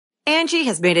Angie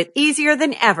has made it easier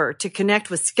than ever to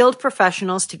connect with skilled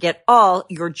professionals to get all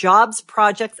your jobs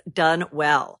projects done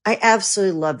well. I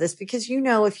absolutely love this because,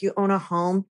 if you own a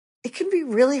home, it can be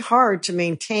really hard to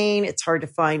maintain. It's hard to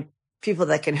find people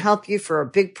that can help you for a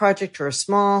big project or a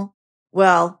small.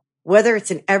 Well, whether it's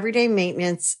in everyday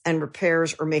maintenance and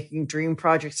repairs or making dream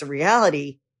projects a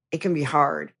reality, it can be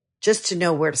hard just to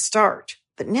know where to start.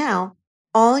 But now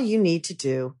all you need to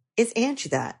do is Angie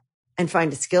that and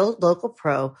find a skilled local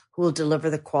pro who will deliver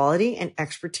the quality and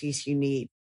expertise you need.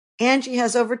 Angie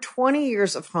has over 20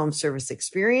 years of home service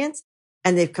experience,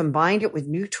 and they've combined it with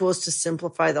new tools to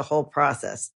simplify the whole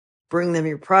process. Bring them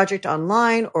your project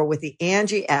online or with the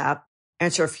Angie app,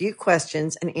 answer a few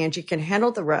questions, and Angie can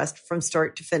handle the rest from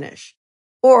start to finish.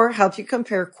 Or help you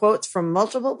compare quotes from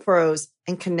multiple pros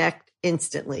and connect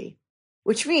instantly,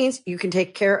 which means you can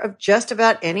take care of just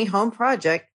about any home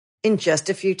project in just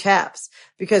a few taps.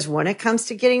 Because when it comes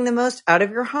to getting the most out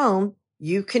of your home,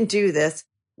 you can do this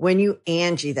when you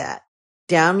Angie that.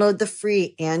 Download the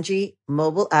free Angie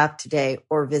mobile app today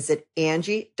or visit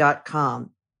Angie.com.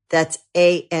 That's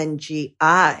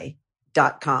ANGI.com.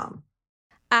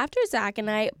 After Zach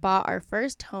and I bought our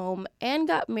first home and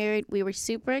got married, we were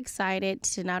super excited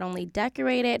to not only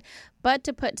decorate it, but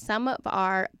to put some of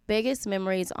our biggest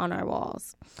memories on our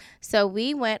walls. So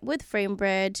we went with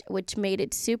FrameBridge, which made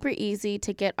it super easy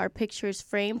to get our pictures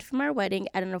framed from our wedding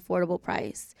at an affordable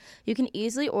price. You can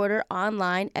easily order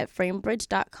online at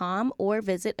framebridge.com or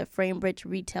visit a FrameBridge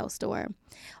retail store.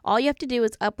 All you have to do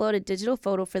is upload a digital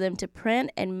photo for them to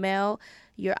print and mail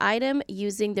your item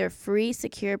using their free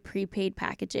secure prepaid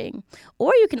packaging.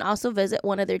 Or you can also visit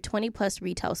one of their 20+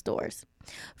 retail stores.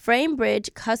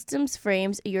 FrameBridge customs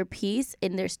frames your piece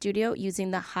in their studio using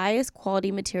the highest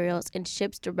quality materials and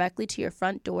ships directly to your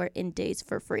front door in days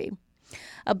for free.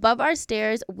 Above our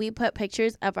stairs, we put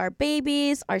pictures of our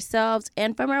babies, ourselves,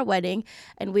 and from our wedding,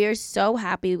 and we are so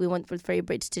happy we went with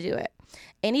FrameBridge to do it.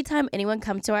 Anytime anyone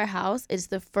comes to our house, it's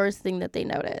the first thing that they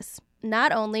notice.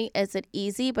 Not only is it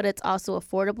easy, but it's also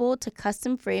affordable to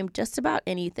custom frame just about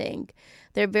anything.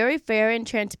 They're very fair and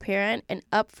transparent and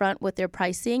upfront with their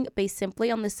pricing based simply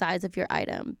on the size of your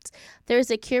items. There's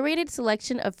a curated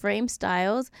selection of frame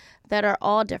styles that are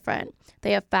all different.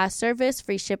 They have fast service,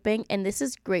 free shipping, and this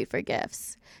is great for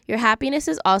gifts. Your happiness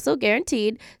is also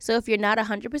guaranteed, so if you're not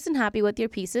 100% happy with your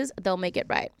pieces, they'll make it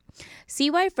right. See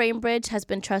why FrameBridge has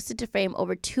been trusted to frame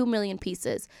over 2 million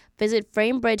pieces. Visit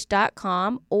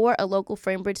framebridge.com or a local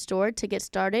FrameBridge store to get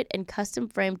started and custom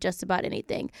frame just about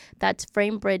anything. That's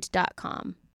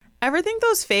framebridge.com. Ever think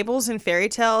those fables and fairy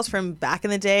tales from back in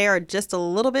the day are just a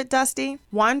little bit dusty?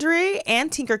 Wandery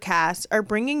and Tinkercast are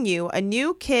bringing you a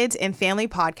new kids and family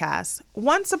podcast,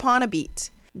 Once Upon a Beat.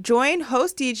 Join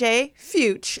host DJ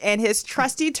Fuchs and his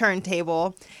trusty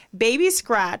turntable, Baby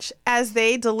Scratch, as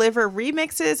they deliver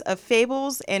remixes of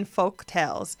fables and folk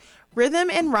tales, rhythm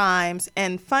and rhymes,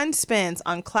 and fun spins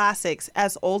on classics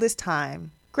as old as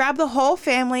time. Grab the whole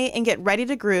family and get ready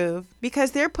to groove,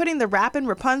 because they're putting the rappin'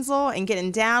 Rapunzel and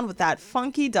getting down with that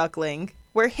funky duckling.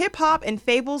 Where hip-hop and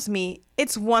fables meet,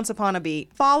 it's Once Upon a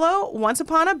Beat. Follow Once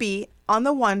Upon a Beat on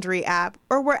the Wandery app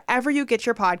or wherever you get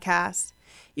your podcasts.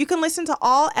 You can listen to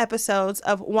all episodes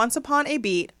of Once Upon a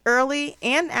Beat early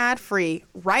and ad-free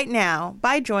right now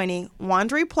by joining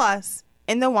Wandery Plus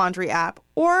in the Wandery app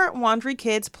or Wandery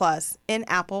Kids Plus in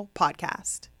Apple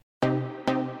Podcast.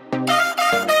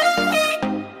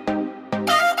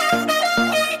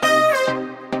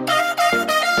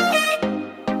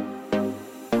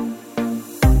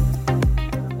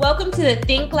 Welcome to the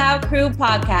Think Loud Crew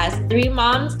podcast. 3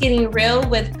 moms getting real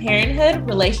with parenthood,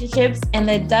 relationships, and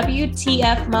the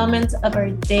WTF moments of our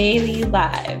daily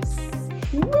lives.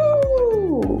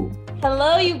 Woo!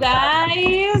 Hello, you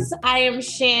guys. I am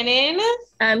Shannon.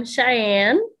 I'm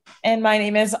Cheyenne. And my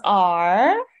name is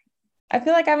R. I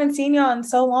feel like I haven't seen y'all in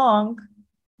so long.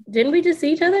 Didn't we just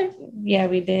see each other? Yeah,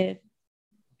 we did.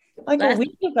 Like a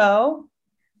week ago.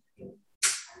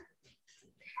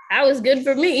 That was good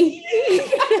for me.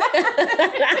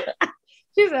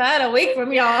 She said, I had a week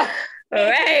from y'all.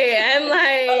 Right. I'm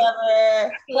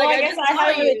Whatever. Well, I guess I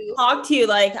haven't really talked to you.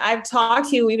 Like, I've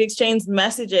talked to you. We've exchanged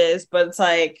messages, but it's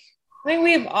like... I think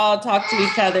we've all talked to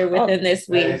each other within this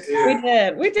week.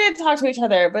 We did talk to each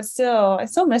other, but still, I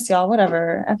still miss y'all.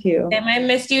 Whatever. F you. And I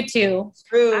missed you too.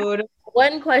 Rude.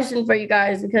 One question for you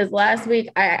guys, because last week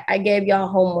I gave y'all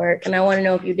homework and I want to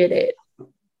know if you did it.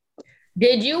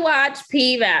 Did you watch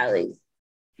P-Valley?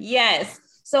 Yes.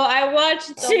 So I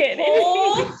watched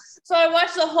the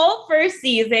whole first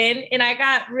season and I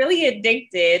got really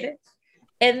addicted.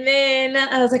 And then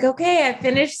I was like, okay, I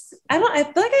feel like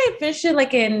I finished it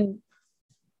like in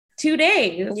 2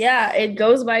 days. Yeah, it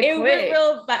goes by quick.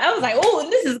 I was like, oh,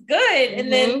 this is good.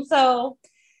 And then so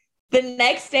the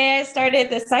next day I started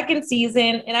the second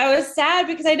season, and I was sad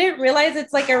because I didn't realize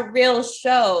it's like a real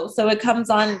show. So it comes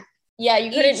on. Yeah,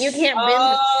 you can't binge.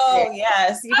 Oh,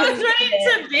 yes. I was ready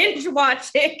to binge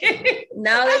watch it.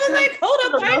 Now I was like, hold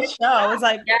up, real show. I was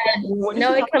like,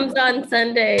 no, it comes on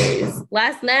Sundays.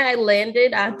 Last night I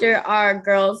landed after our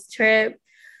girls' trip.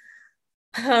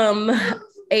 I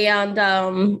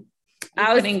didn't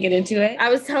get into it. I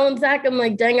was telling Zach, I'm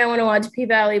like, dang, I want to watch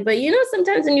P-Valley. But you know,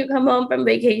 sometimes when you come home from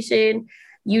vacation,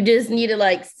 you just need to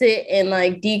like sit and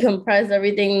like decompress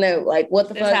everything that like, what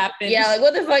the fuck happened? Yeah, like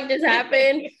what the fuck just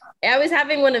happened? I was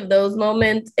having one of those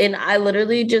moments and I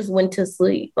literally just went to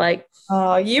sleep. Like,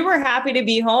 oh, you were happy to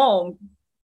be home.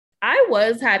 I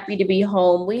was happy to be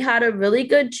home. We had a really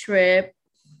good trip.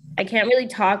 I can't really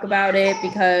talk about it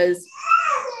because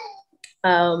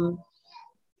of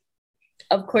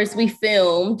course we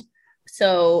filmed,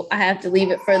 so I have to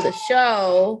leave it for the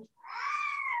show.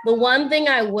 The one thing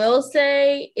I will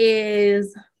say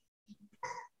is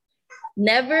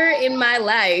never in my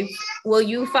life will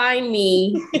you find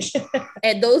me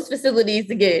at those facilities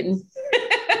again.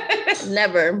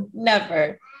 Never.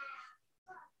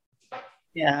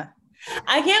 Yeah.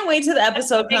 I can't wait till the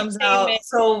episode comes out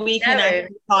so we can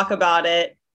actually talk about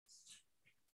it.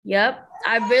 Yep.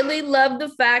 I really love the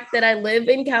fact that I live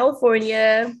in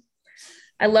California.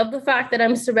 I love the fact that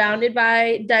I'm surrounded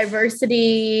by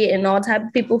diversity and all type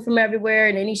of people from everywhere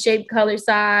in any shape, color,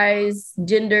 size,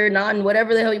 gender, non,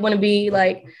 whatever the hell you want to be.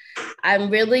 Like, I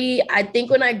think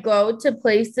when I go to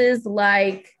places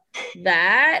like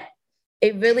that,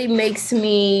 it really makes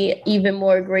me even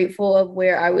more grateful of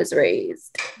where I was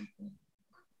raised.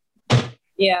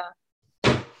 Yeah.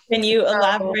 Can you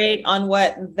elaborate on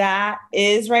what that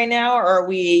is right now, or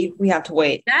we have to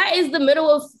wait? That is the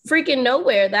middle of freaking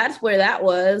nowhere. That's where that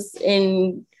was,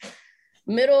 in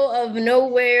middle of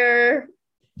nowhere,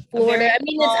 Florida. I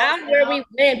mean, it's out where we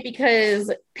went because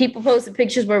people posted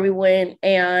pictures where we went,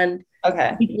 and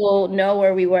people know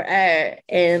where we were at.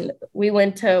 And we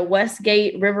went to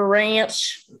Westgate River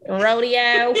Ranch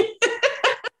Rodeo.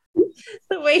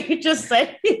 The way you just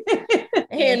said it.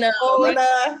 And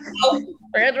Florida.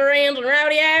 River Ranch and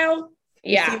Rodeo.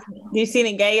 Yeah. You seen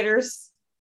the gators?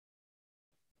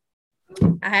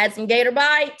 I had some gator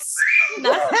bites.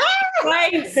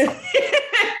 I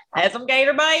had some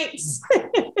gator bites.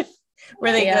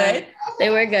 Were they good? They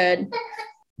were good.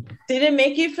 Did it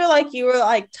make you feel like you were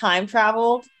like time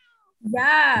traveled?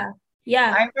 Yeah.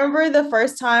 I remember the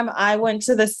first time I went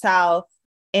to the South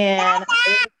and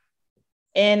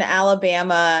in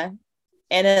Alabama,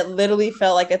 and it literally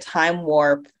felt like a time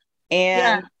warp.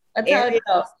 And areas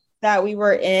that we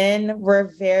were in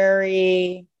were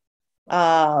very,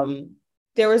 there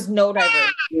was no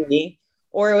diversity,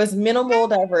 or it was minimal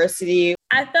diversity.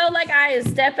 I felt like I had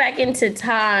stepped back into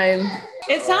time.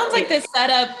 It sounds like the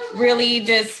setup really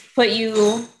just put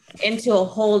you into a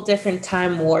whole different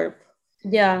time warp.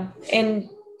 Yeah. And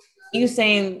you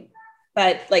saying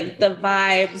that like the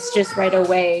vibes just right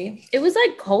away. It was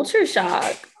like culture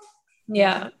shock.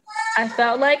 Yeah. I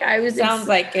felt like I was... Sounds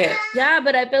like it. Yeah,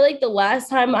 but I feel like the last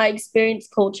time I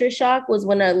experienced culture shock was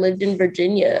when I lived in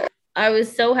Virginia. I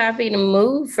was so happy to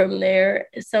move from there.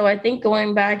 So I think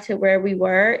going back to where we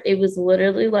were, it was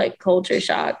literally like culture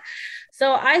shock.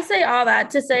 So I say all that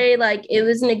to say, like, it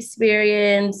was an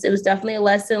experience. It was definitely a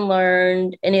lesson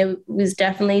learned. And it was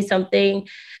definitely something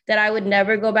that I would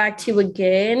never go back to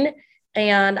again.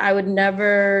 And I would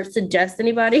never suggest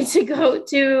anybody to go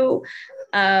to.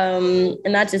 And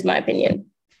that's just my opinion.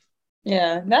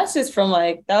 Yeah, that's just from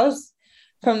like, that was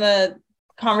from the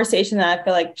conversation that I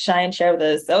feel like Cheyenne shared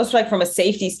with us. That was like from a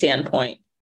safety standpoint.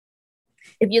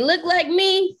 If you look like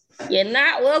me, you're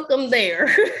not welcome there.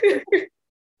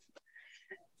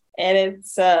 And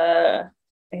it's,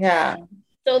 yeah.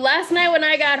 So last night when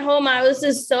I got home, I was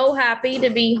just so happy to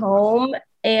be home.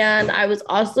 And I was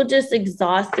also just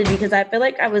exhausted because I feel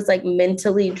like I was like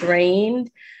mentally drained.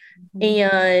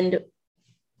 And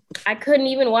I couldn't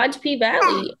even watch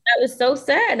P-Valley. That was so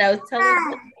sad. I was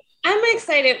telling I'm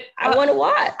excited. I want to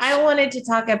watch. I wanted to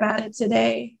talk about it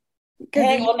today.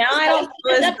 Okay, well, now I don't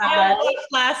feel as bad.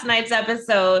 Last night's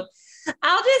episode.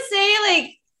 I'll just say,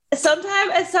 like,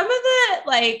 sometimes some of the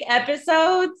like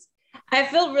episodes, I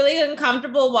feel really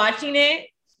uncomfortable watching it.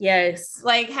 Yes.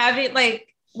 Like having like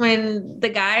when the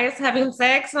guy is having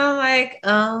sex, and I'm like,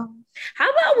 oh. How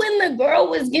about when the girl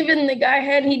was giving the guy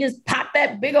head and he just popped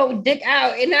that big old dick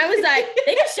out. And I was like,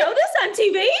 they can show this on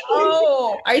TV?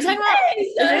 Oh, are you talking about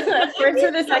is this the first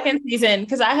or the second season?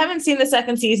 Because I haven't seen the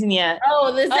second season yet.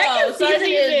 Oh, the second season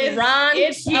is Ron.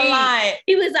 It's a lot.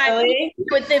 He was like, Really?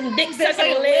 with them dick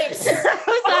sucking lips. I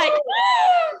was like,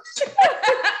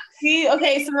 See,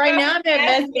 okay, so right now I'm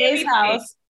at Messier's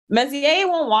house. Messier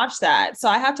won't watch that. So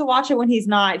I have to watch it when he's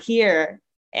not here.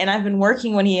 And I've been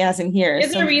working when he hasn't here.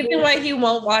 Is there a reason why he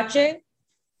won't watch it?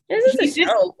 It's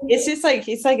just like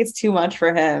it's too much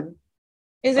for him.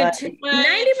 Is it too 90% of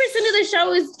the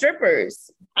show is strippers.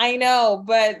 I know,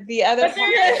 but the other But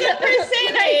there is a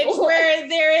percentage where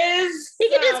there is. He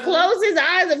can just close his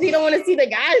eyes if he don't want to see the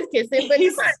guys kissing, but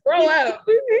he's not grow up.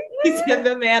 he said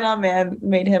the man on man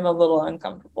made him a little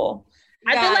uncomfortable.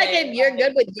 I feel like if you're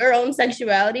good with your own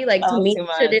sexuality, like to me, too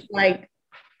much. shouldn't like.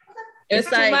 It was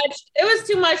too much. It was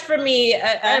too much for me. He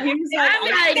was like, I'm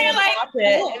like, go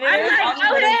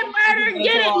ahead, murder,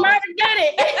 get it, murder, get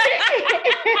it.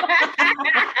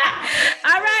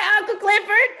 All right, Uncle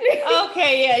Clifford.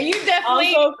 Okay, yeah, you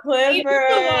definitely Uncle need to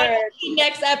watch Clifford. the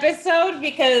next episode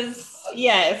because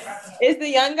yes, Is the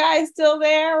young guy still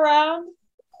there around?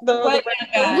 what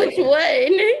guy? Which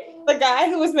one? The guy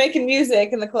who was making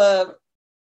music in the club.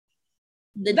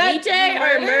 The That's DJ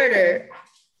or murder?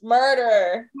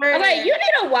 Murder. I'm like, you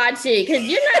need to watch it because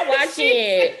you're not watching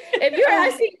it. If you're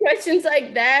asking questions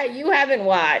like that, you haven't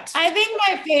watched. I think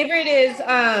my favorite is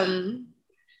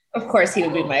of course he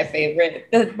would be my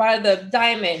favorite. By the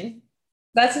Diamond.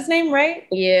 That's his name, right?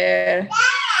 Yeah.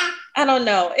 I don't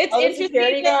know. It's The interesting.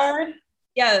 security guard.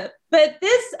 Yeah, but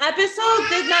this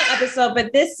but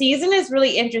this season is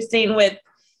really interesting with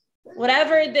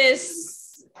whatever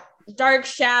this dark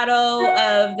shadow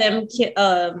of them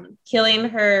killing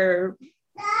her.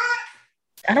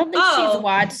 I don't think she's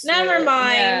watched. Never it.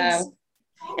 mind. Yeah.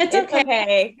 It's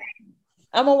okay.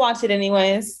 I'm gonna watch it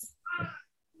anyways.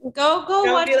 Go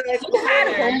watch it. You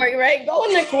had homework, right? Go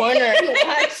in the corner and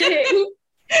watch it.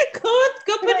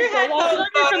 Go put your headphones on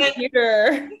your on.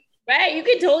 computer. Right? You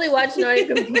can totally watch it on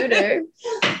your computer.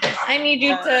 I need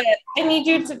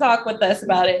you to talk with us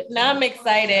about it. Now I'm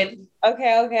excited.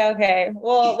 Okay.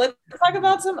 Well, let's talk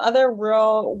about some other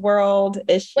real world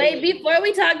issues. Wait, before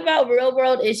we talk about real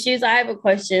world issues, I have a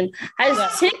question.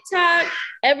 Has TikTok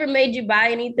ever made you buy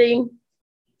anything?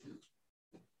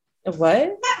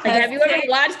 What? Like, have you ever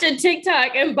watched a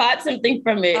TikTok and bought something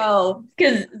from it? Oh,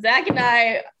 Because Zach and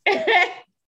I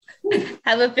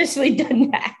have officially done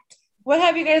that. what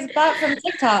have you guys bought from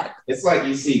TikTok? It's like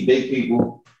you see big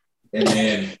people, and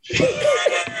then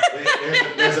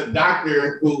there's a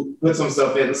doctor who puts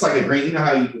himself in. It's like a green. You know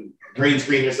how you can green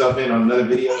screen yourself in on another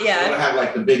video? Yeah. So I have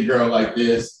like the big girl like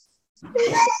this, and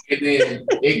then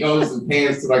it goes and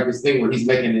pans to like this thing where he's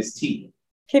making his tea.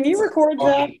 Can you record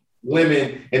that?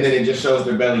 Lemon, and then it just shows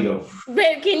their belly go.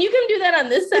 Babe, can you come do that on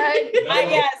this side?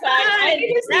 I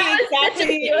need to see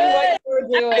exactly what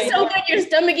you're doing. So good, your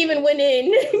stomach even went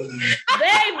in.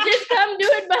 Babe, just come do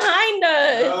it behind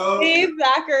us. Oh. See,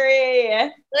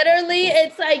 Zachary. Literally,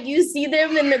 it's like you see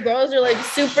them and the girls are like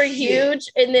super huge,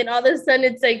 and then all of a sudden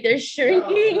it's like they're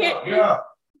shrinking. Yeah.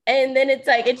 And then it's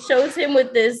like it shows him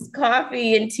with this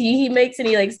coffee and tea he makes, and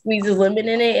he like squeezes lemon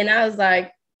in it. And I was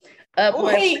like,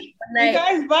 Wait, you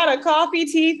guys bought a coffee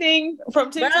tea thing from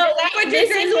bro, TikTok? this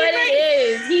is what it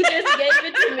is. He just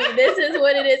gave it to me. This is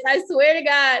what it is. I swear to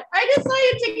God. I just saw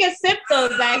you take a sip though,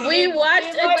 Zach. We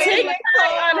watched a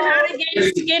TikTok on how to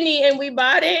get skinny and we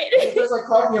bought it. There's like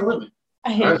coffee and lemon.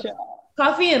 I hate you.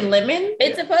 Coffee and lemon?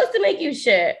 It's supposed to make you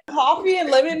shit. Coffee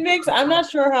and lemon mix? I'm not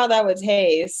sure how that would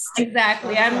taste.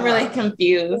 Exactly. I'm really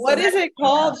confused. What is it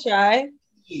called, Shy?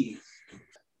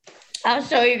 I'll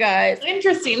show you guys.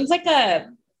 Interesting. It's like a.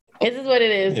 This is what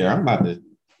it is. Yeah, I'm about to.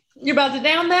 You're about to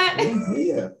down that?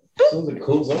 Yeah. As soon as it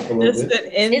cools off a little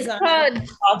bit. It's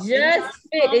called Just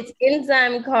Fit. It's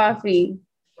enzyme coffee.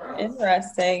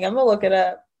 Interesting. I'm gonna look it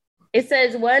up. It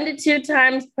says 1 to 2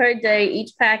 times per day,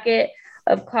 each packet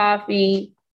of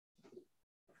coffee.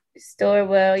 Store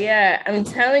well. Yeah, I'm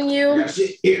telling you. Got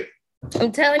shit here.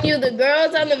 I'm telling you, the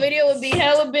girls on the video would be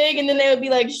hella big and then they would be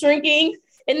like shrinking.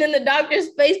 And then the doctor's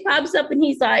face pops up and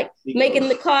he's like making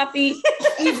the coffee.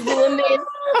 He's doing this.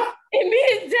 And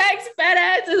me and Zach's fat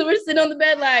asses were sitting on the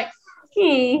bed like,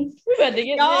 we about to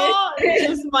get Y'all this.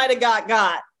 just might have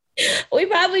got. We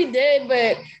probably did,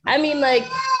 but I mean, like,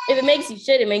 if it makes you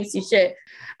shit, it makes you shit.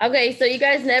 Okay, so you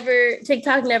guys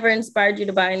TikTok never inspired you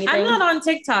to buy anything? I'm not on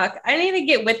TikTok. I need to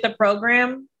get with the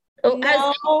program. Oh, No.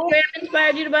 has Instagram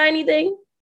inspired you to buy anything?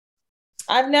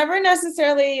 I've never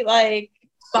necessarily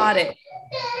Bought it.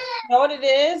 know what it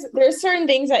is. There's certain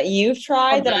things that you've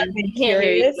tried that I've been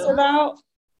curious about.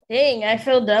 Dang, I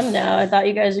feel dumb now. I thought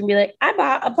you guys would be like, I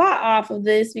bought a pot off of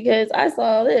this because I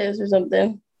saw this or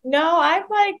something. No, I've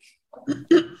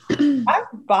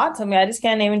bought something. I just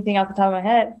can't name anything off the top of my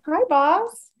head. Hi,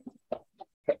 boss.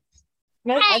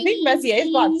 I think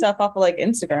Messier's bought stuff off of like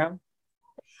Instagram.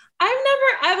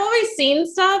 I've always seen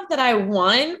stuff that I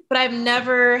want, but I've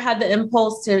never had the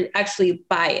impulse to actually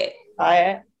buy it.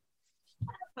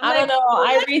 I don't know.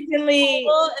 I recently,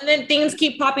 and then things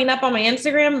keep popping up on my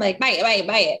Instagram, like buy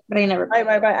it, but I never buy it.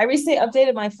 I recently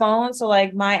updated my phone, so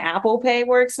like my Apple Pay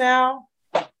works now.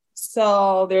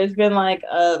 So there's been like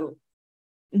a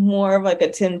more of like a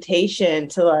temptation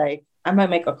to like, I might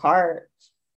make a cart.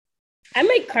 I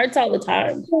make carts all the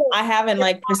time. I haven't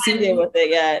like proceeded with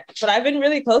it yet, but I've been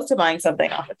really close to buying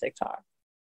something off of TikTok.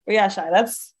 But yeah, Shy,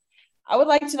 I would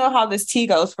like to know how this tea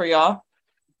goes for y'all.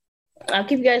 I'll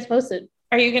keep you guys posted.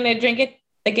 Are you gonna drink it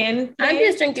again? I'm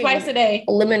just drinking twice a day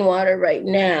lemon water right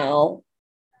now.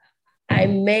 I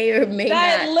may or may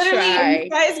not try. You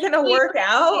guys gonna work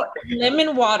out?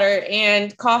 Lemon water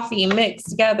and coffee mixed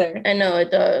together. I know it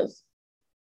does.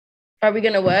 Are we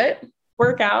gonna what?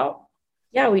 Work out?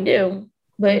 Yeah, we do.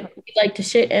 But we like to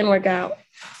shit and work out.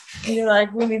 You're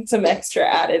like, we need some extra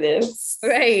additives.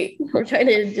 Right. We're trying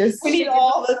to just we need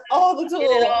all the tools. Get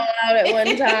it all out at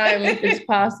one time if it's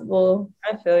possible.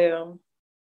 I feel you.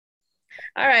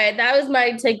 All right, that was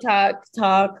my TikTok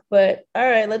talk, but all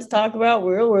right, let's talk about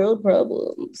real world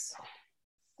problems.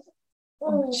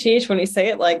 Sheesh, when you say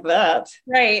it like that.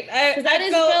 Right. Because I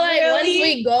just feel like once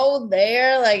we go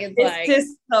there, like it's like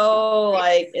just so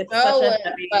like it's so such a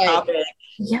heavy topic.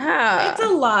 Yeah. It's a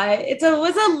lot. It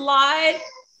was a lot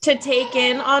to take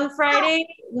in on Friday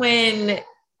when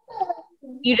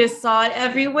you just saw it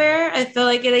everywhere. I feel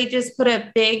like they just put a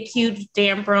big, huge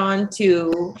damper on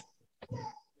to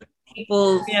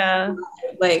people's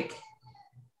like.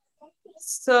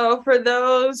 So for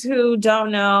those who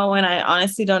don't know, and I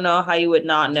honestly don't know how you would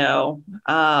not know,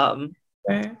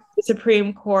 the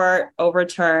Supreme Court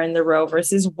overturned the Roe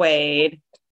versus Wade,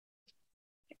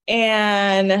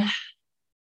 and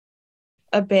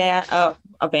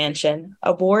abortion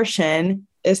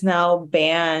is now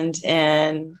banned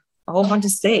in a whole bunch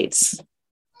of states.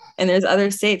 And there's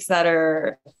other states that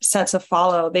are set to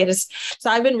follow. So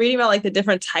I've been reading about like the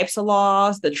different types of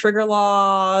laws, the trigger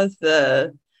laws,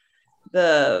 I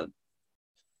don't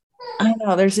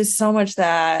know, there's just so much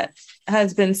that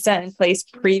has been set in place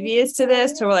previous to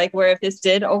this to like where if this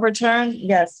did overturn,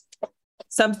 yes,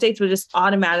 some states would just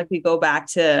automatically go back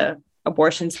to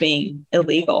abortions being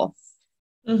illegal,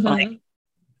 like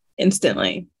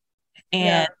instantly.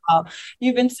 And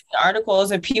you've been seeing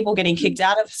articles of people getting kicked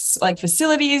out of like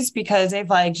facilities because they've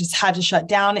like just had to shut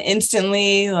down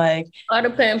instantly. Like a lot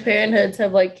of Planned Parenthoods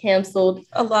have like canceled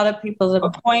a lot of people's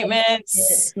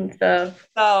appointments and stuff.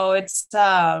 So it's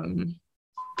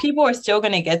people are still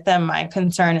going to get them. My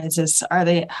concern is just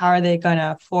how are they going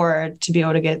to afford to be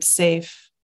able to get safe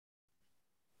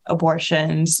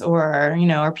abortions, or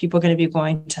are people going to be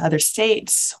going to other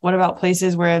states? What about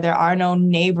places where there are no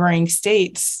neighboring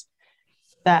states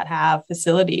that have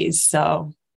facilities?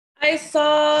 So I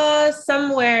saw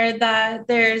somewhere that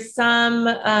there's some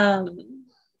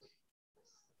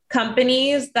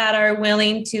companies that are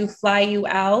willing to fly you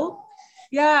out.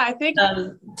 Yeah, I think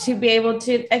to be able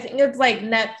to, I think it's like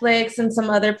Netflix and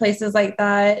some other places like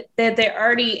that they're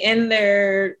already in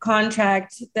their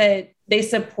contract that they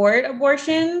support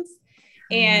abortions.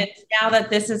 And now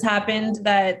that this has happened,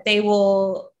 that they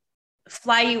will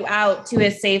fly you out to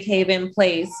a safe haven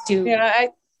place to. Yeah, I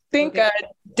think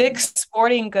Dick's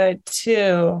Sporting Good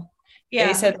too. Yeah,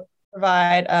 they said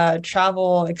provide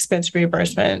travel expense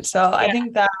reimbursement. So I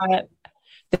think that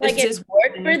like it's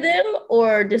work for them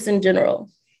or just in general.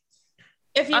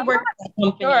 If you work for the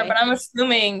company, sure, but I'm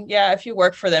assuming if you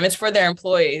work for them, it's for their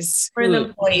employees. For the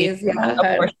employees,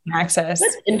 abortion access.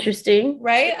 That's interesting,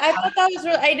 right? I thought that was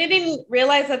I didn't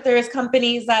realize that there's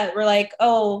companies that were like,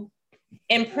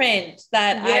 in print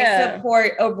that I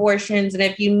support abortions, and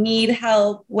if you need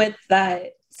help with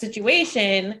that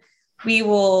situation, we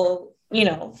will,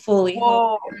 fully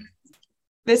help.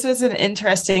 This was an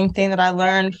interesting thing that I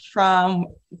learned from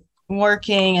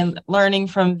working and learning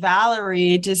from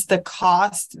Valerie, just the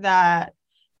cost that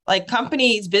like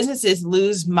businesses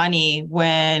lose money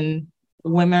when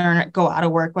women go out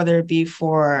of work, whether it be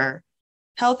for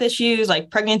health issues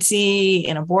like pregnancy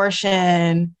and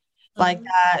abortion. Like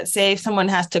that, say if someone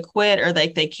has to quit or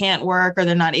like they can't work or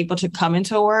they're not able to come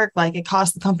into work, like it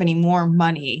costs the company more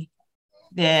money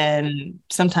than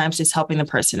sometimes just helping the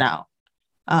person out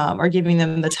or giving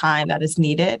them the time that is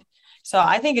needed. So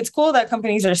I think it's cool that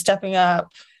companies are stepping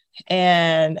up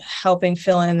and helping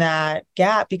fill in that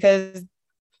gap, because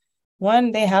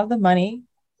one, they have the money.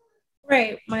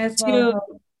 Right. Might as Two,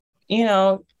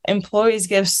 well. Employees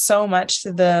give so much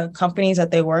to the companies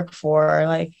that they work for.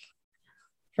 Like,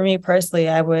 for me personally,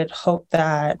 I would hope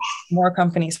that more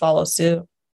companies follow suit.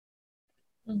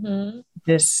 Mm-hmm.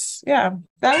 That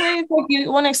way it's like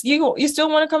you still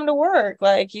want to come to work.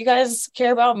 Like, you guys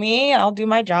care about me, I'll do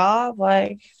my job.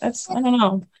 Like, that's, I don't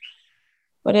know.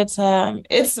 But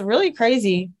it's really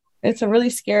crazy. It's a really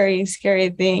scary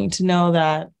thing to know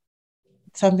that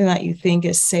something that you think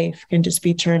is safe can just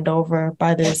be turned over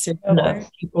by the decision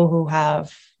of people who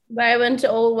have. By a bunch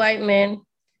of old white men.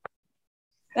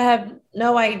 I have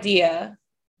no idea.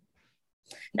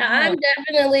 Now, I'm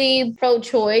definitely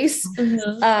pro-choice.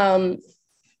 Mm-hmm.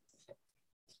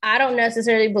 I don't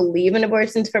necessarily believe in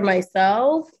abortions for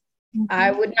myself. Mm-hmm.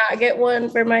 I would not get one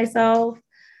for myself.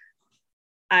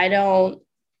 I don't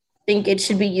think it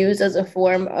should be used as a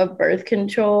form of birth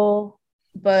control,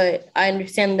 but I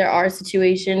understand there are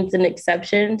situations and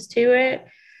exceptions to it.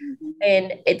 Mm-hmm.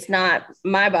 And it's not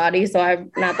my body, so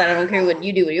not that I don't care what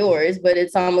you do with yours, but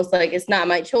it's almost like it's not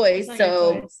my choice.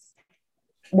 So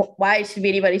why it should be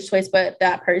anybody's choice but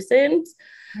that person's?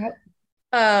 Yep.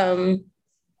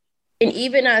 And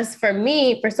even as for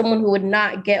me, for someone who would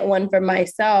not get one for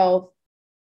myself,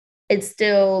 it's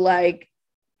still like,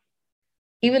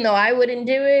 even though I wouldn't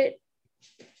do it,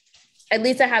 at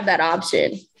least I have that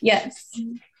option. Yes.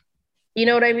 You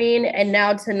know what I mean? And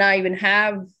now to not even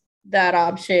have that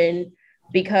option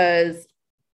because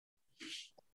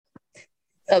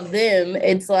of them,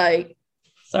 it's like,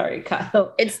 sorry,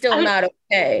 Kyle, it's still not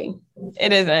okay.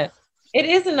 It isn't. It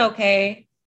isn't okay.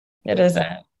 It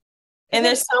isn't. And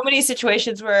there's so many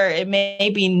situations where it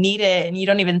may be needed and you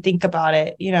don't even think about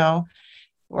it,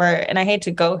 and I hate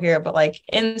to go here, but like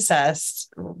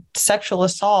incest, sexual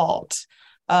assault,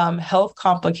 health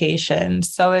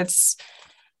complications. So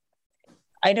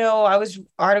I know I was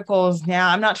articles now,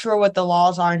 I'm not sure what the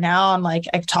laws are now on like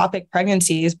ectopic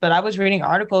pregnancies, but I was reading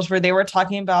articles where they were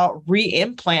talking about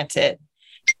reimplanted.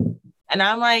 And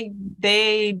I'm like,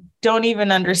 they don't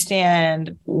even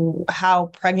understand how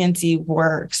pregnancy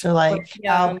works or like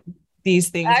how these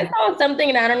things. I saw something,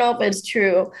 and I don't know if it's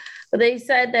true, but they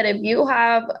said that if you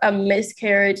have a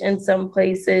miscarriage in some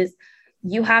places,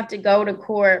 you have to go to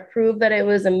court, prove that it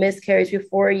was a miscarriage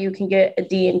before you can get a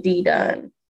D&D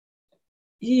done.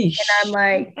 Yeesh. And I'm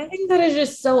like, I think that is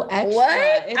just so extra.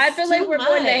 What? It's I feel like we're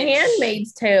going to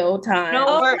Handmaid's Tale time.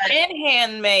 No, we're in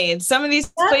Handmaids. Some of these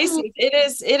places,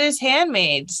 it is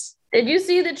Handmaids. Did you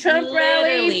see the Trump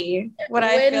rally? What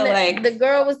I feel like the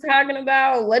girl was talking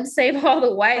about, let's save all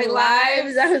the white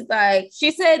lives. I was like,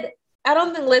 she said,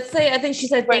 I think she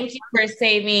said, thank you for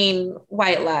saving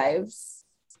white lives.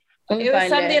 It was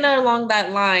something along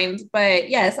that line. But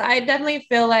yes, I definitely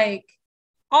feel like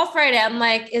all Friday, I'm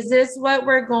like, is this what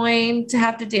we're going to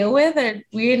have to deal with? Are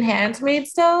we in Handmaid's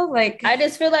still? Like, I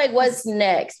just feel like what's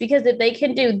next? Because if they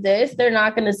can do this, they're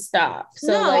not going to stop.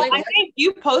 So I think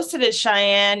you posted it,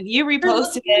 Cheyenne. You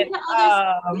reposted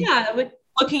it.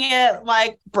 Looking at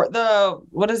like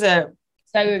what is it?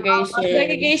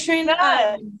 Segregation.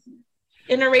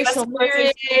 Interracial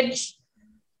marriage.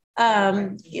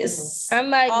 Yes. I'm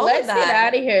like, let's get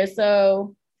out of here.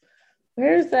 So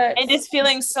where's that? And just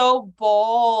feeling so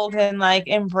bold and like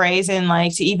embracing,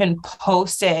 like to even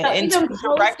post it and to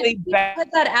directly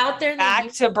put that out there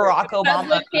back to Barack Obama.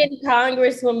 Republican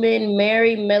Congresswoman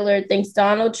Mary Miller thanks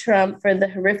Donald Trump for the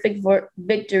horrific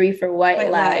victory for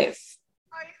white life.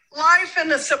 Life in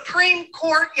the Supreme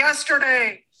Court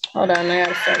yesterday. Hold on, I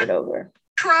gotta start it over.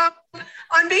 Trump,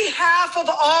 on behalf of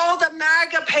all the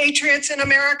MAGA patriots in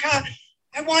America,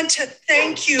 I want to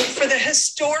thank you for the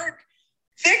historic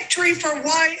victory for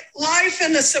white life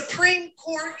in the Supreme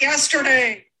Court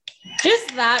yesterday.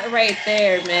 Just that right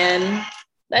there, man.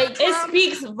 Like, it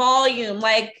speaks volume.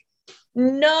 Like,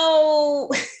 no.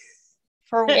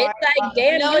 For it's like,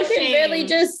 damn, no you can really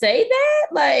just say that?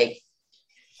 Like,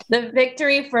 the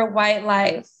victory for white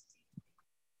life.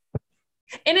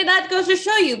 And that goes to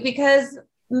show you, because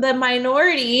the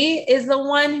minority is the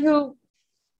one who,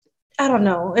 I don't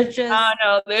know. It's just, I don't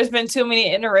know. There's been too many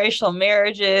interracial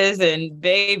marriages and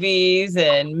babies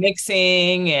and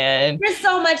mixing, and there's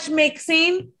so much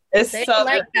mixing. They don't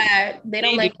like that. They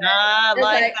don't like that.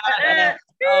 Like that.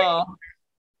 Oh,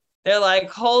 they're like,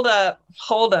 hold up.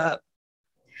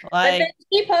 Like, but then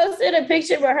she posted a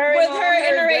picture with her and all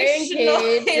her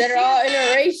grandkids that are all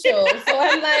interracial. So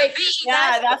I'm like,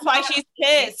 yeah, that's why she's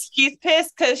pissed. She's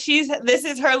pissed because this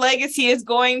is her legacy is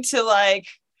going to like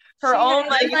her own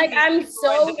legacy. Like, I'm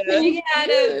so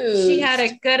confused. She had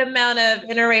a good amount of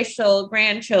interracial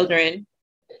grandchildren.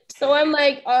 So I'm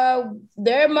like,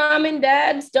 their mom and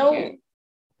dads don't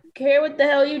care what the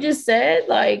hell you just said?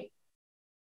 Like,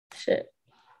 shit.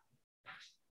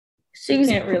 She's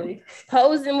Can't really.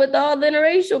 posing with all the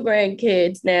interracial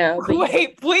grandkids now. But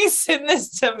Wait, please send this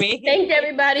to me. thank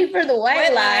everybody for the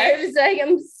white lives. Like,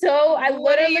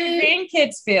 What do your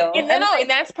grandkids feel? And and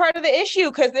that's part of the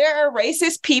issue, because there are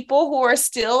racist people who are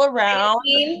still around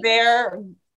their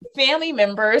family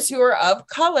members who are of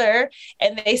color,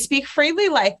 and they speak freely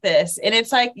like this. And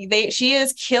it's like she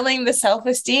is killing the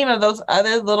self-esteem of those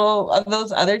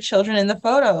other children in the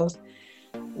photos.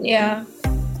 Yeah.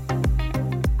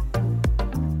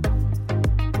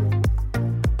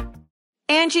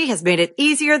 Angie has made it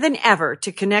easier than ever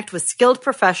to connect with skilled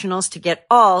professionals to get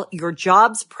all your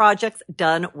jobs projects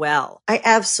done well. I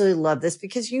absolutely love this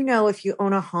because, you know, if you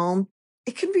own a home,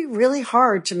 it can be really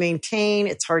hard to maintain.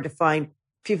 It's hard to find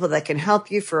people that can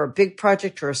help you for a big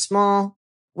project or a small.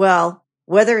 Well,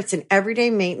 whether it's in everyday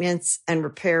maintenance and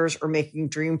repairs or making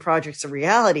dream projects a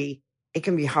reality, it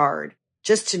can be hard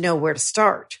just to know where to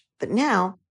start. But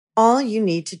now all you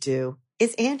need to do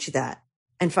is Angie that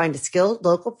and find a skilled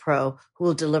local pro who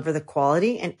will deliver the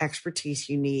quality and expertise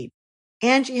you need.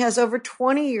 Angie has over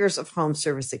 20 years of home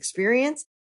service experience,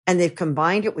 and they've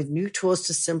combined it with new tools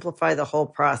to simplify the whole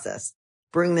process.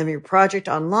 Bring them your project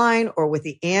online or with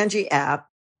the Angie app,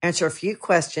 answer a few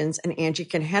questions, and Angie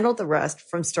can handle the rest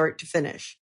from start to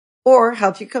finish. Or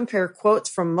help you compare quotes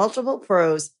from multiple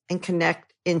pros and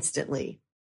connect instantly,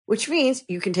 which means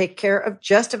you can take care of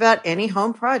just about any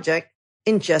home project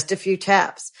in just a few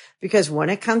taps. Because when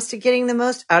it comes to getting the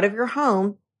most out of your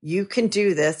home, you can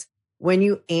do this when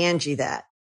you Angie that.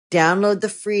 Download the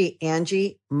free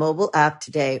Angie mobile app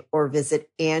today or visit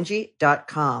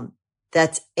Angie.com.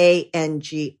 That's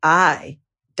ANGI.com.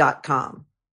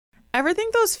 Ever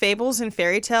think those fables and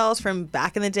fairy tales from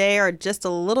back in the day are just a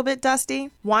little bit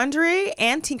dusty? Wondery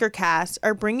and Tinkercast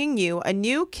are bringing you a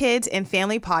new kids and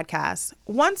family podcast,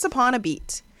 Once Upon a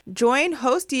Beat. Join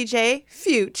host DJ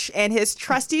Fuchs and his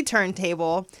trusty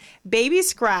turntable, Baby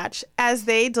Scratch, as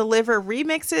they deliver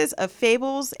remixes of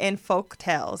fables and folk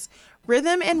tales,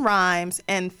 rhythm and rhymes,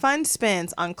 and fun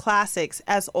spins on classics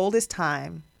as old as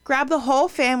time. Grab the whole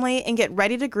family and get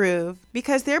ready to groove,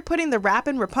 because they're putting the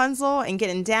rappin' Rapunzel and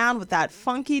getting down with that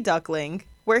funky duckling.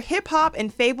 Where hip-hop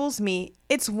and fables meet,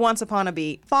 it's Once Upon a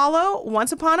Beat. Follow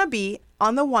Once Upon a Beat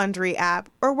on the Wondery app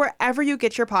or wherever you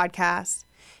get your podcasts.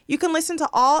 You can listen to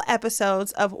all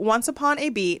episodes of Once Upon a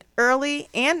Beat early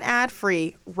and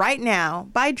ad-free right now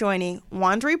by joining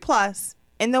Wondery Plus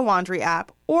in the Wondery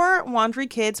app or Wondery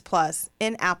Kids Plus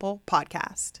in Apple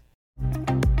Podcast.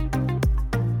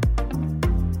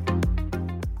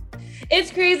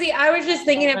 It's crazy. I was just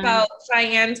thinking about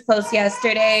Cheyenne's post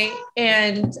yesterday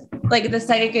and like the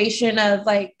segregation of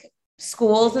like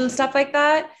schools and stuff like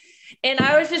that. And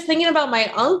I was just thinking about my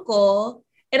uncle.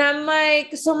 And I'm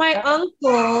like, so my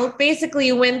uncle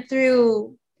basically went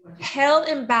through hell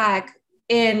and back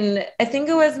in, I think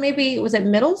it was was it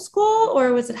middle school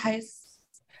or was it high school?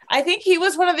 I think he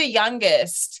was one of the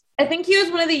youngest. I think he was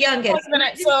one of the youngest.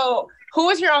 So who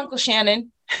was your uncle,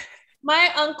 Shannon?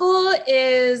 My uncle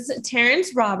is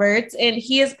Terrence Roberts, and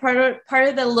he is part of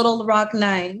the Little Rock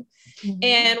Nine. Mm-hmm.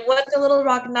 And what the Little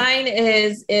Rock Nine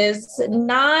is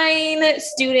 9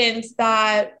 students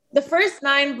the first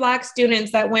 9 Black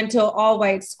students that went to an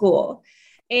all-white school.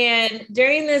 And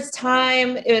during this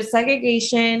time, it was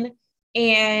segregation,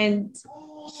 and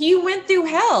he went through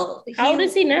hell. How old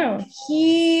is he now?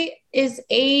 He is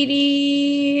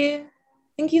 80. I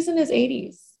think he's in his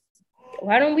 80s.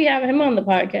 Why don't we have him on the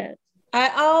podcast?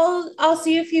 I'll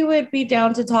see if he would be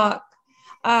down to talk.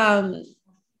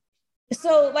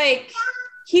 So like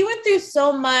he went through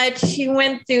so much. He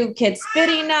went through kids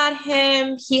spitting at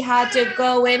him. He had to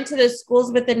go into the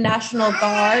schools with the National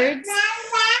Guards.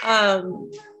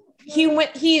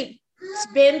 He's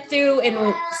been through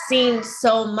and seen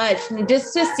so much. And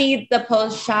just to see the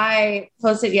post Shy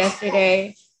posted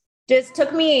yesterday just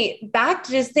took me back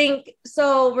to just think,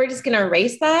 so we're just going to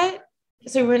erase that?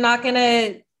 So we're not going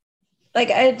to, like,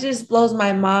 it just blows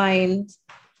my mind.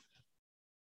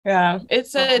 Yeah,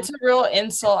 it's a real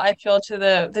insult, I feel, to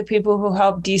the people who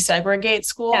help desegregate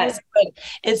schools. Yes. But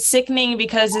it's sickening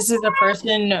because this is a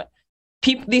person,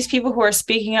 these people who are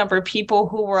speaking up are people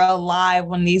who were alive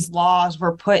when these laws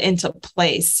were put into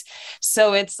place.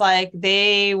 So it's like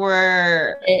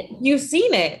you've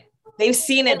seen it. They've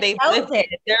seen it. They've lived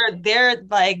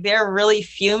it. They're really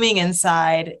fuming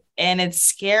inside, and it's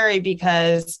scary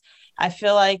because I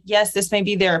feel like, yes, this may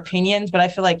be their opinions, but I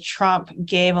feel like Trump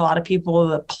gave a lot of people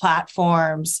the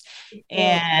platforms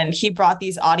and he brought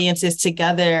these audiences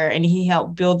together and he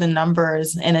helped build the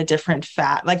numbers in a different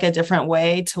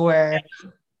way to where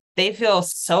they feel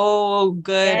so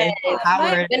good and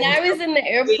empowered. When I was in the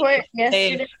airport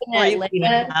yesterday in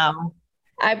Atlanta,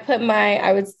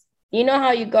 you know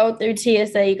how you go through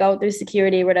TSA, you go through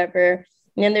security, whatever.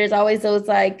 And then there's always those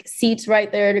like seats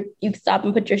right there. You stop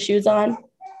and put your shoes on.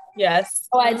 Yes.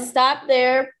 So I'd stop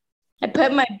there. I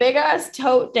put my big ass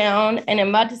tote down and I'm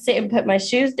about to sit and put my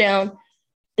shoes down.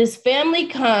 This family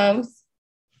comes,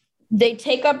 they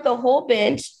take up the whole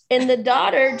bench and the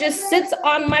daughter just sits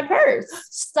on my purse.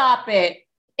 Stop it.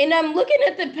 And I'm looking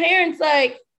at the parents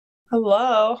like,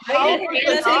 hello. How old was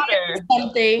your daughter?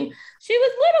 Something. She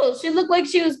was little. She looked like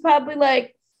she was probably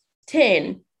like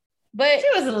 10. But She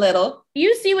wasn't little.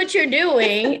 you see what you're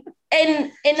doing.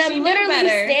 And I'm knew literally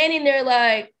better. standing there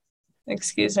like,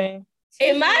 Excuse me.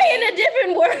 am I in a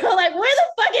different world? Like, where the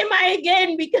fuck am I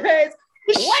again? Because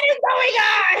what is going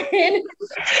on?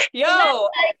 Yo,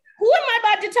 Who am I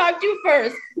about to talk to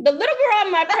first? The little girl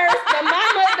on my purse, the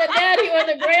mama, the daddy, or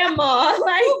the grandma?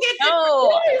 Like,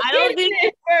 no, I don't getting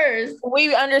think it first.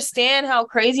 we understand how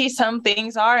crazy some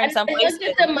things are in And some I places.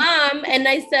 looked at the mom and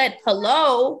I said,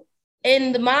 hello.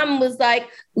 And the mom was like,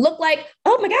 look like,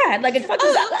 oh my God, like, it's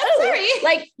fucking, sorry.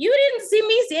 like, you didn't see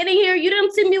me standing here. You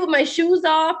didn't see me with my shoes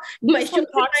off, my This shoes in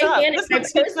one my talks up. hand, This and my one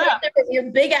sits purse right up. there with your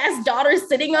big ass daughter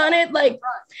sitting on it. Like,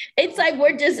 it's like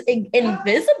we're just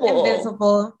invisible.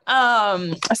 Invisible.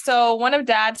 So one of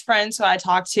Dad's friends who I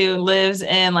talked to lives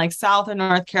in like South or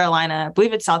North Carolina. I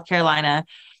believe it's South Carolina.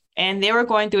 And they were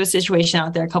going through a situation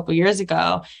out there a couple years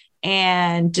ago.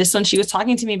 And just when she was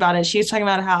talking to me about it, she was talking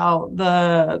about how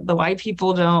the white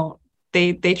people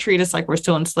they treat us like we're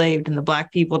still enslaved, and the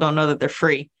Black people don't know that they're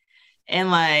free.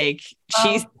 And like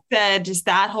she said, just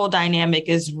that whole dynamic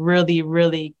is really,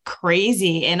 really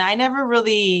crazy. And I never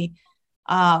really,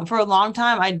 for a long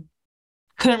time, I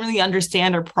couldn't really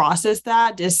understand or process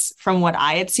that just from what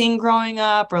I had seen growing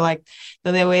up, or like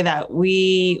the way that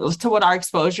to what our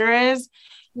exposure is.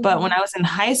 But when I was in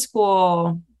high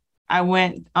school, I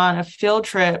went on a field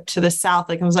trip to the South.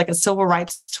 Like, it was like a civil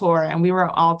rights tour, and we were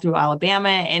all through Alabama,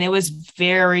 and it was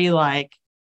very like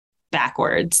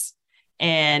backwards.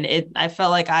 And I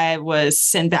felt like I was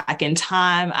sent back in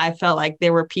time. I felt like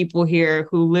there were people here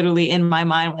who literally in my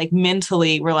mind, like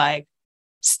mentally were like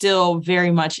still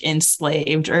very much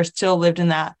enslaved or still lived in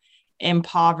that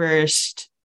impoverished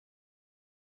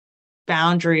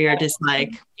boundary, or just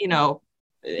like,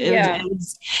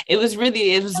 it was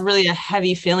really a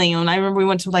heavy feeling. And I remember we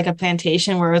went to like a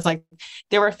plantation where it was like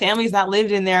there were families that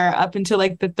lived in there up until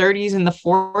like the 30s and the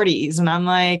 40s, and I'm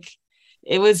like,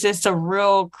 it was just a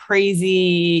real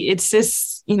crazy, it's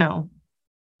just,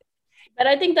 But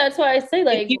I think that's why I say,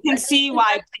 like, you can see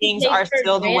why things are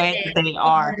still the way that they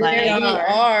are. Where we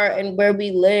are and where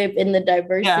we live, in the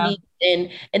diversity. Yeah.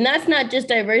 And that's not just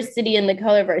diversity in the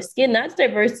color of our skin. That's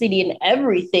diversity in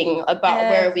everything about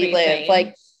where we live.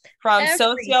 Like, from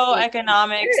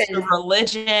socioeconomics to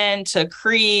religion to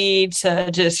creed to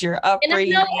just your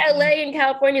upbringing. And I know LA and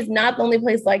California is not the only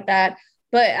place like that.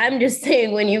 But I'm just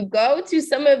saying, when you go to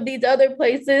some of these other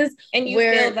places and you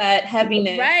feel that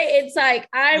heaviness, right? It's like,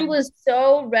 I was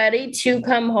so ready to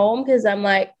come home because I'm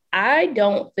like, I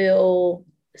don't feel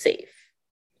safe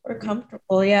or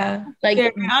comfortable. Yeah.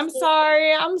 Like, I'm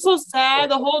sorry. I'm so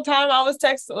sad. The whole time I was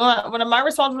texting, one of my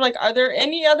responses were like, are there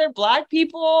any other Black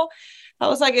people? I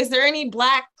was like, is there any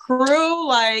Black crew?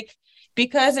 Like,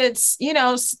 because it's,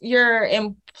 your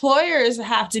employers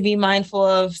have to be mindful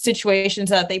of situations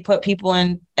that they put people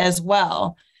in as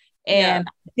well. And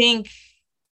I think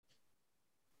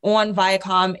on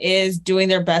Viacom is doing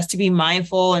their best to be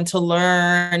mindful and to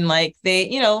learn. Like,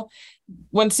 they,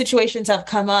 when situations have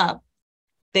come up,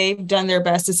 they've done their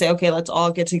best to say, okay, let's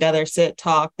all get together, sit,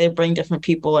 talk. They bring different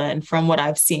people in from what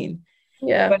I've seen.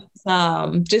 Yeah.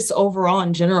 But just overall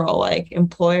in general, like,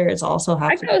 employers also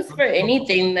have to goes for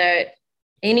anything that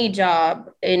any job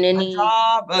in any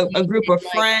a group of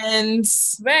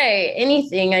friends, right?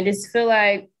 Anything. I just feel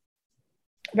like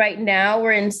right now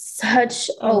we're in such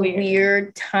a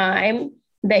weird time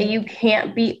that you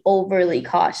can't be overly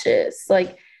cautious.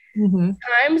 Like,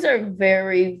 times are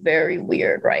very, very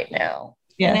weird right now.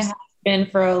 Yes. And it has been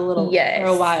for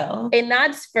a while. And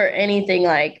that's for anything.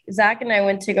 Like, Zach and I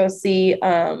went to go see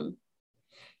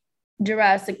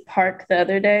Jurassic Park the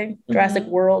other day, Jurassic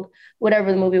World,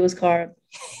 whatever the movie was called.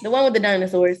 The one with the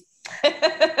dinosaurs.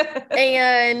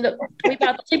 And we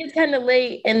bought the tickets kind of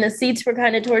late and the seats were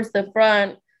kind of towards the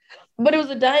front, but it was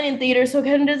a dining theater, so it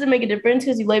kind of doesn't make a difference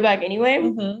because you lay back anyway.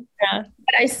 Yeah.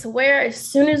 But I swear, as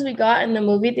soon as we got in the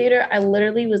movie theater, I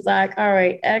literally was like, all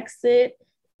right, exit.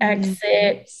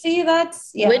 See,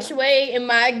 that's which way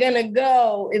am I gonna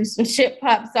go if some shit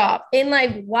pops off? And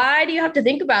like, why do you have to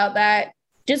think about that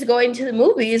just going to the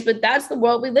movies, but that's the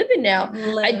world we live in now.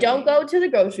 Literally. I don't go to the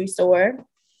grocery store.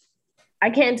 I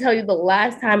can't tell you the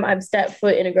last time I've stepped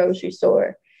foot in a grocery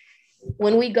store.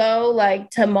 When we go like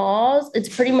to malls,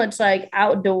 it's pretty much like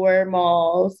outdoor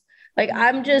malls. Like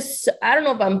I don't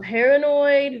know if I'm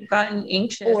paranoid, gotten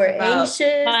anxious or about.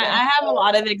 anxious. I have a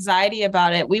lot of anxiety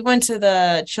about it. We went to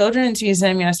the Children's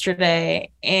Museum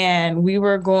yesterday and we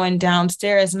were going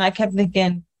downstairs and I kept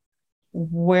thinking,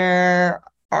 where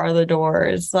are the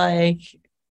doors? Like,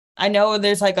 I know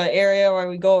there's like an area where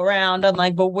we go around. I'm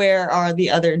like, but where are the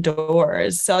other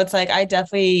doors? So it's like, I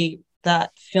definitely,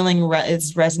 that feeling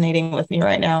is resonating with me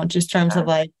right now, just in terms of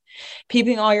like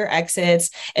peeping all your exits.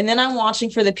 And then I'm watching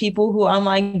for the people who I'm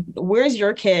like, where's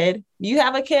your kid? You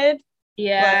have a kid?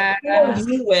 Yeah. Like, who are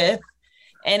you with?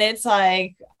 And it's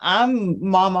like, I'm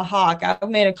Mama Hawk. I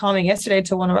made a comment yesterday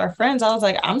to one of our friends. I was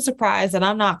like, I'm surprised that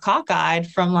I'm not cockeyed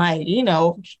from like, you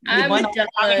know, one eye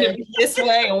having to be this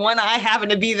way and one eye having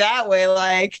to be that way.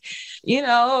 Like, you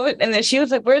know, and then she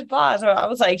was like, where's Boz? Or I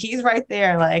was like, he's right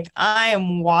there. Like, I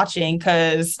am watching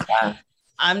because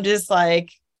I'm just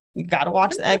like, you got to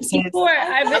watch the exits.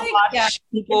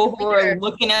 People who are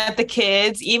looking at the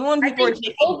kids, even when people are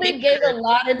taking COVID gave a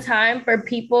lot of time for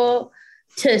people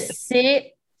to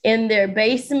sit in their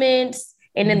basements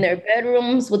and in their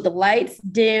bedrooms with the lights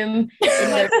dim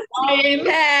and their phone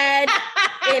pad.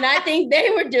 And I think they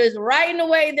were just writing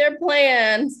away their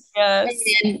plans. Yes.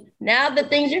 And now that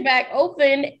things are back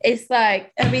open, it's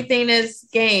like everything is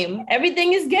game.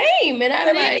 Everything is game. And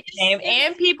I'm like,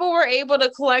 and people were able to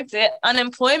collect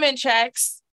unemployment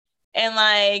checks, and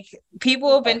like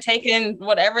people have been taking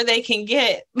whatever they can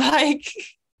get. Like,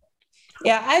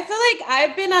 yeah, I feel like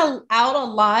I've been out a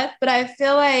lot, but I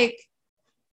feel like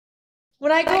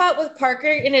when I go out with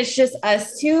Parker and it's just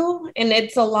us two and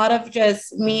it's a lot of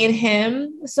just me and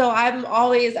him. So I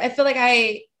feel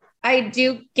like I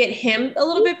do get him a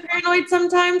little bit paranoid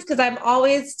sometimes because I'm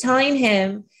always telling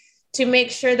him to make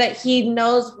sure that he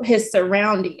knows his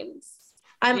surroundings.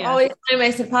 I'm always telling him,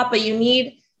 I said, Papa,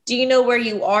 do you know where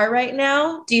you are right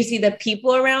now? Do you see the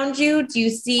people around you? Do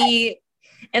you see...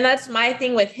 And that's my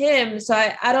thing with him. So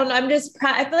I don't know.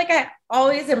 I feel like I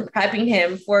always am prepping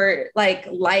him for like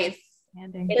life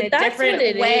in a different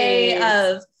way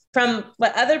from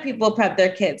what other people prep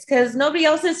their kids. Because nobody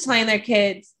else is telling their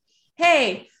kids,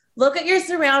 hey, look at your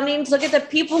surroundings. Look at the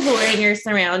people who are in your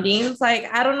surroundings. Like,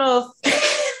 I don't know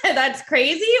if that's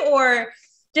crazy or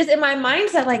just in my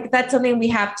mindset, like that's something we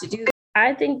have to do.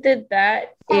 I think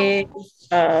that is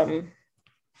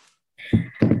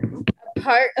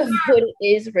part of what it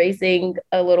is raising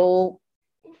a little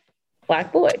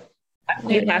Black boy.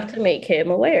 You have to make him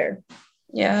aware.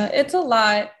 Yeah, it's a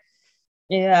lot.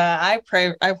 Yeah, I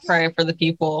pray for the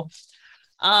people.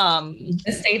 The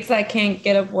states that can't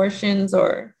get abortions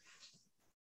or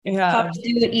have to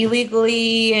do it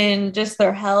illegally and just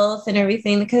their health and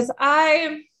everything. Because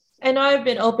I know I've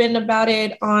been open about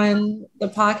it on the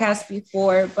podcast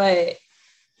before, but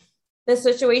the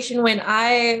situation when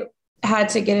I had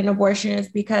to get an abortion is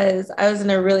because I was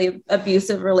in a really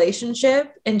abusive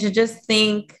relationship. And to just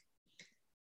think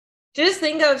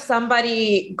of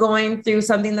somebody going through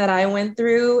something that I went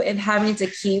through and having to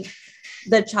keep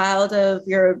the child of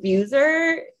your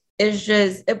abuser is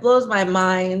just, it blows my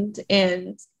mind.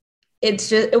 And it's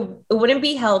just, it wouldn't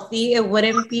be healthy. It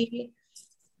wouldn't be,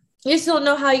 you just don't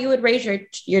know how you would raise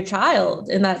your child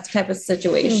in that type of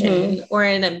situation or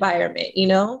an environment, you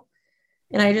know?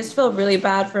 And I just feel really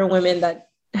bad for women that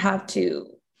have to,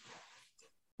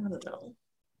 I don't know,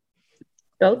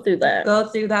 go through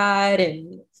that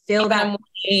and feel that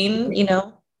pain, you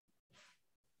know?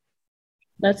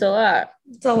 That's a lot.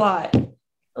 It's a lot.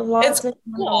 It's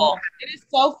cool. It is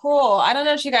so cool. I don't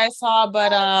know if you guys saw,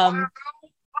 but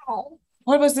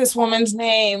what was this woman's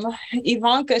name?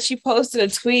 Ivanka, she posted a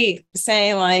tweet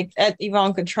saying like at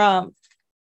Ivanka Trump,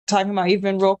 talking about you've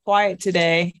been real quiet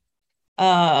today.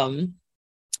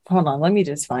 Hold on, let me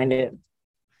just find it.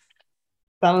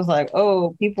 I was like,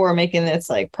 oh, people are making this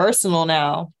like personal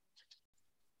now.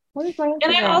 And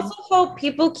I also hope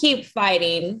people keep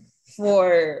fighting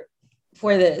for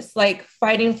this, like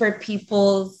fighting for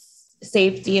people's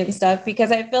safety and stuff,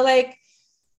 because I feel like,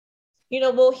 you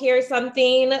know, we'll hear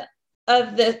something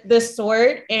of this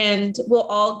sort and we'll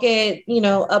all get, you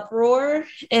know, uproar,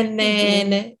 and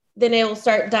then it will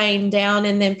start dying down,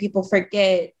 and then people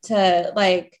forget to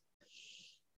like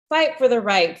fight for the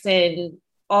rights and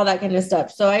all that kind of stuff.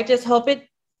 So I just hope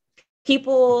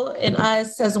people and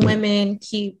us as women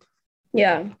keep.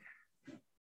 Yeah.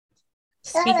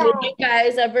 Would you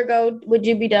guys ever would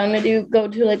you be down to go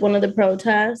to like one of the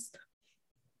protests?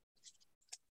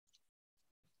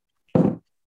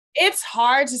 It's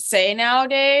hard to say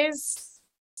nowadays.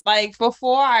 Like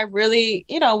before, I really,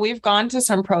 we've gone to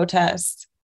some protests,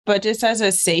 but just as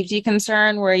a safety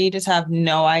concern where you just have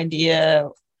no idea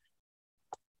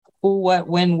who, what,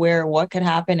 when, where, what could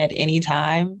happen at any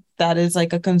time. That is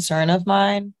like a concern of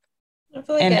mine. I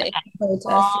feel like And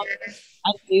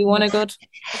I do want to go to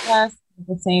protest at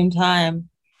the same time.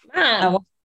 I want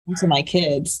to my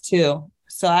kids too.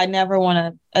 So I never want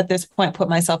to, at this point, put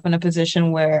myself in a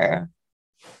position where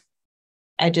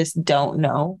I just don't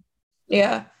know.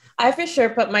 Yeah, I for sure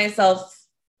put myself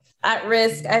at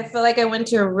risk. I feel like I went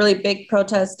to a really big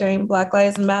protest during Black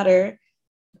Lives Matter,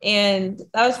 and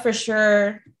that was for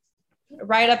sure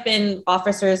right up in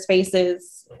officers'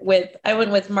 faces. I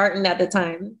went with Martin at the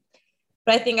time,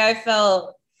 but I think I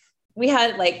felt we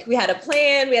had a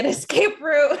plan, we had an escape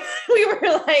route. We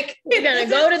were like, we're gonna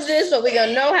go to this, but we're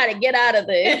gonna know how to get out of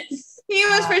this. He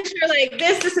was for sure like,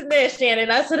 this and this,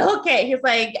 Shannon. I said, okay. He's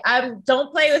like, don't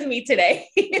play with me today.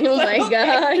 Oh my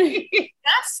God.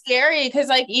 That's scary because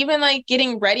like even like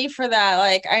getting ready for that,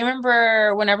 like I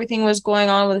remember when everything was going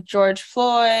on with George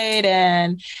Floyd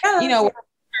and we're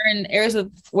in areas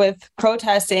with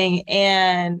protesting,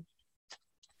 and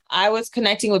I was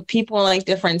connecting with people in like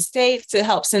different states to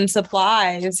help send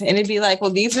supplies. And it'd be like,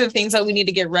 well, these are the things that we need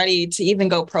to get ready to even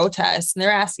go protest. And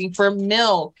they're asking for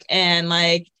milk and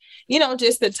like,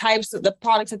 just the types of the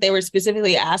products that they were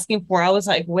specifically asking for. I was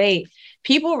like, wait,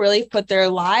 people really put their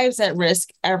lives at risk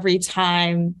every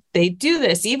time they do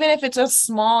this, even if it's a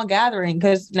small gathering,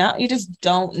 because now you just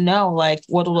don't know like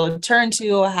what it'll turn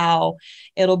to, how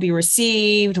it'll be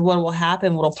received, what will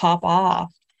happen, what'll pop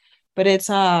off. But it's,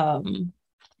 I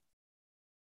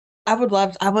would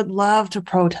love to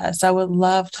protest. I would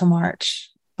love to march,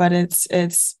 but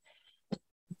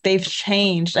they've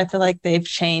changed. I feel like they've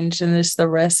changed, and it's the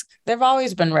risk. There've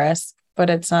always been risk, but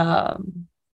it's I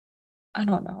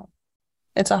don't know.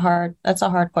 That's a hard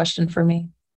question for me.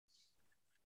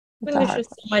 There's just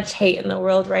so much hate in the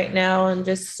world right now, and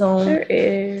just there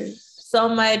is so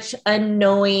much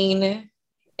unknowing.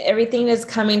 Everything is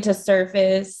coming to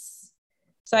surface.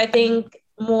 So I think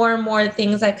more and more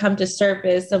things that come to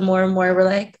surface, the more and more we're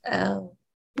like, oh,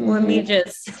 let me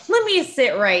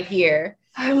sit right here.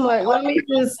 I'm like, let me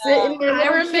just sit in there. I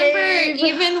remember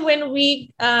even when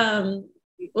we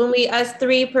us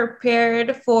three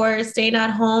prepared for staying at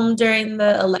home during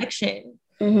the election.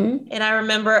 Mm-hmm. And I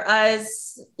remember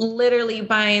us literally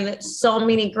buying so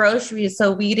many groceries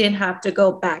so we didn't have to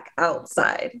go back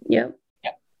outside. Yep.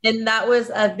 And that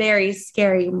was a very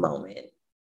scary moment.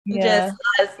 Yeah. Just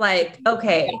us like,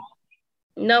 okay.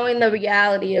 Knowing the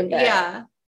reality of that. Yeah.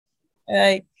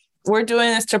 Like we're doing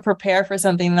this to prepare for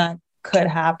something that could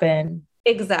happen.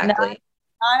 Exactly.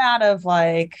 Not out of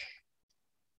like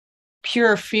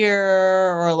pure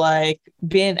fear or like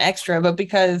being extra, but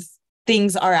because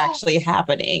things are actually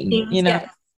happening.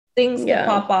 Things can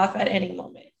pop off at any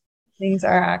moment. Things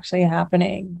are actually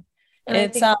happening. And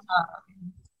it's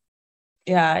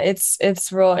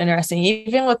it's real interesting.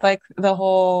 Even with like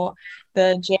the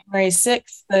January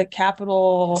 6th, the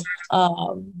Capitol,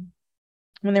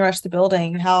 when they rushed the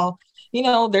building, how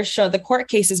there's the court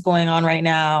cases going on right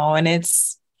now, and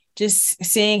it's just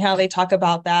seeing how they talk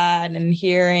about that and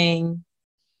hearing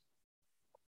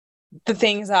the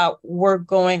things that were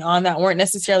going on that weren't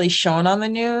necessarily shown on the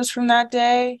news from that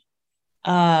day.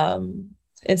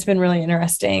 It's been really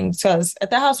interesting because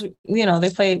at the house,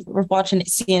 we're watching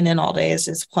CNN all day as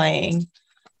it's playing.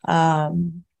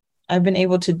 I've been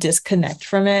able to disconnect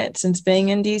from it since being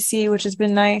in DC, which has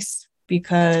been nice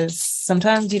because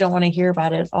sometimes you don't want to hear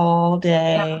about it all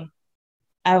day. Yeah.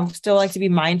 I still like to be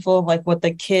mindful of like what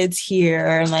the kids hear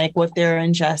and like what they're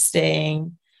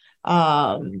ingesting.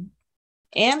 And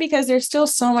because there's still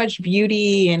so much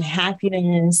beauty and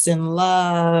happiness and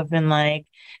love and like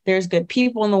there's good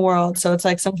people in the world. So it's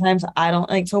like sometimes I don't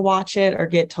like to watch it or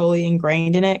get totally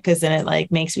ingrained in it because then it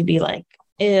like makes me be like,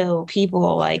 ew,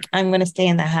 people, like I'm going to stay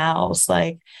in the house.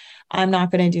 Like I'm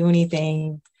not going to do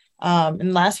anything. In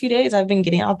the last few days, I've been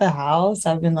getting out the house.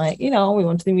 I've been like, we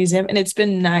went to the museum and it's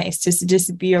been nice just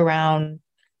to be around,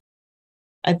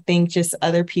 I think, just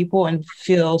other people and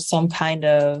feel some kind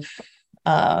of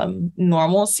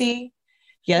normalcy.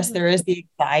 Yes, there is the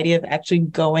anxiety of actually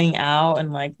going out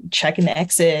and like checking the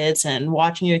exits and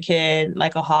watching your kid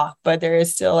like a hawk, but there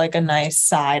is still like a nice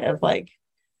side of like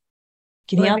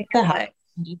getting out the house.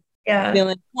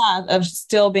 Feeling of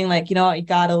still being like, you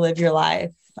gotta live your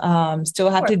life.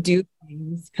 Still have to do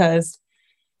things because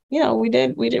we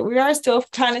are still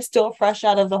kind of still fresh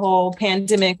out of the whole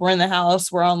pandemic. We're in the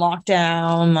house, we're on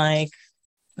lockdown, like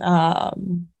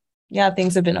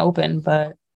things have been open,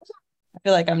 but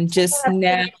feel like I'm just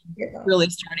now really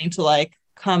starting to like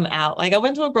come out. Like I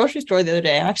went to a grocery store the other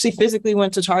day. I actually physically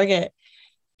went to Target,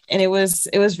 and it was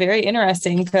very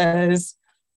interesting because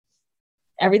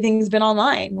everything's been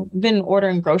online. I've been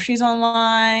ordering groceries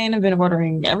online. I've been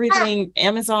ordering everything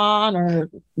Amazon or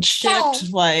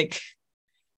shipped, like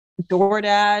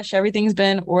DoorDash. Everything's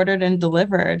been ordered and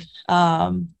delivered.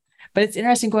 But it's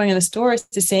interesting going in the stores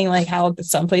to seeing like how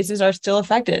some places are still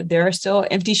affected. There are still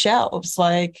empty shelves.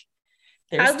 Like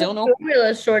there's still no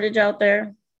formula shortage out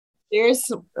there.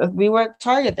 We were at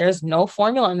Target. There's no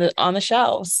formula on the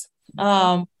shelves.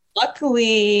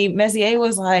 Luckily, Messier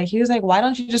was like, why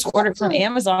don't you just order it from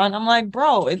Amazon? I'm like,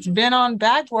 bro, it's been on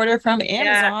back order from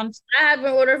Amazon. I have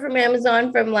an order from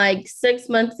Amazon from like 6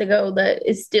 months ago that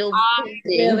is still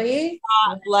really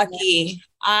not lucky.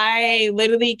 I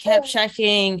literally kept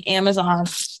checking Amazon.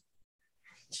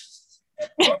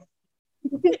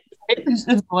 It's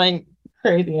just going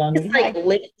crazy on me. It's like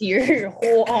licked your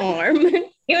whole arm. You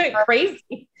went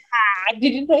crazy.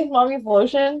 Did you taste Mommy's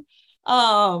lotion?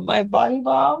 My body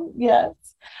balm, yes.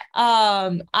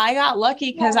 I got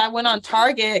lucky because I went on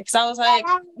Target because I was like,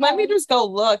 let me just go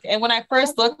look. And when I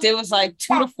first looked, it was like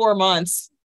 2 to 4 months.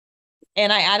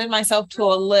 And I added myself to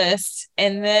a list.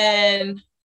 And then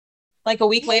like a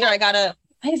week later, I got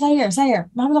hey, Zaire,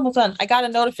 Mom's almost done. I got a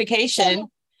notification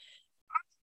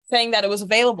saying that it was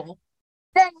available.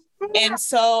 And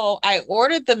so I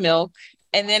ordered the milk,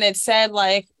 and then it said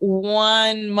like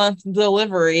 1 month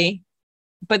delivery,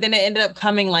 but then it ended up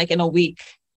coming like in a week,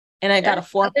 and I got a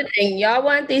formula. And y'all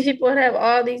want these people to have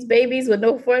all these babies with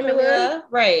no formula?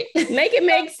 Right. Make it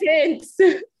make sense.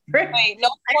 Right. No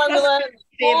formula.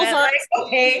 Like,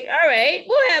 okay, all right.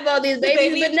 We'll have all these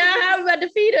babies, but now how are we about to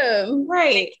feed them?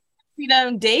 Right. Feed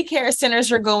them. Daycare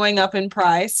centers are going up in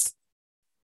price.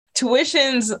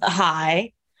 Tuition's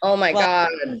high. Oh my God.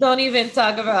 Don't even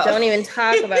talk about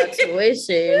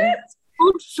tuition.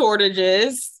 Food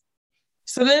shortages.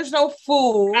 So there's no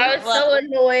food. I was so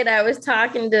annoyed. I was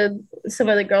talking to some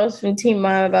of the girls from Team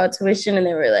Mom about tuition, and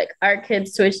they were like, our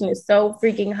kids' tuition is so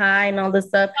freaking high and all this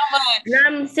stuff. And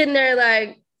I'm sitting there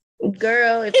like,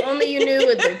 girl, if only you knew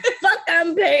what the fuck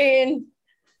I'm paying.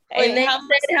 And they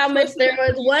said how much there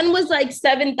was. One was like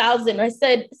 7,000. I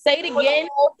said, say it again.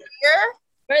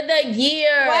 For the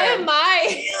year. Why am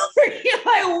I?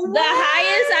 The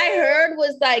highest I heard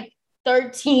was like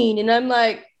 13. And I'm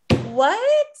like, what?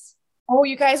 Oh,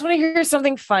 you guys want to hear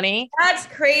something funny? That's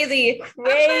crazy.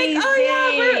 Crazy. Like, oh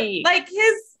yeah, like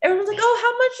everyone's like, oh,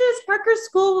 how much does Parker's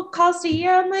school cost a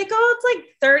year? I'm like, oh, it's like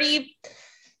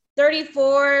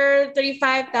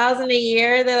 35,000 a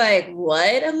year. They're like,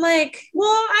 what? I'm like,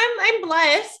 well, I'm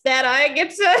blessed that I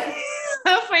get to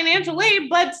have financial aid,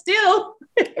 but still.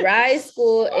 Rise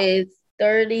School is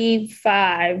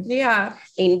 35. Yeah.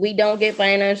 And we don't get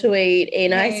financial aid.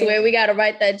 And I swear we got to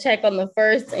write that check on the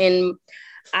 1st. And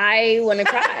I want to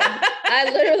cry. I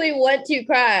literally want to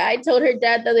cry. I told her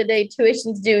dad the other day,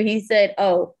 tuition's due. He said,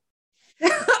 oh.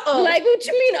 Like, what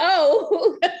you mean,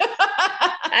 oh?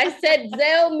 I said,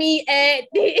 Zell me at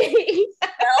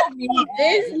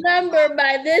this number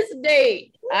by this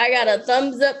date. I got a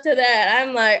thumbs up to that.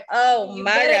 I'm like, oh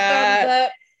my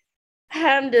God.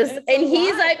 I'm just, and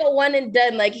he's like a one and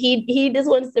done. Like he just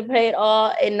wants to pay it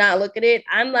all and not look at it.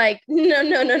 I'm like, no.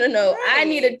 Right. I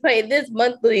need to pay this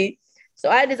monthly. So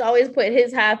I just always put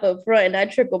his half up front and I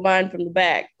trickle mine from the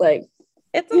back. Like,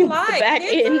 it's a lot.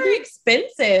 Kids are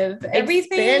expensive.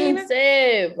 Everything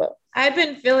expensive. I've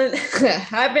been feeling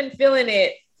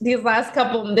it this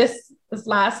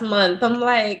last month. I'm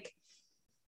like,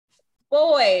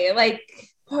 boy,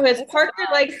 because Parker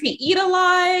likes to eat a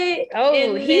lot.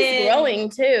 Oh, he's growing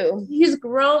too. He's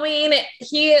growing.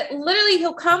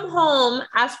 He'll come home,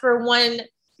 ask for one.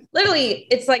 Literally,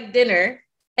 it's like dinner.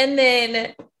 And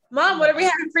then, Mom, what are we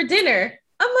having for dinner?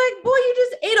 I'm like, boy, you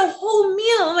just ate a whole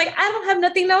meal. I'm like, I don't have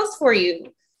nothing else for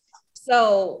you.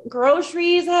 So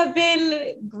groceries have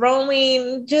been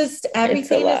growing. Just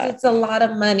everything it's a lot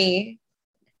of money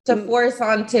to force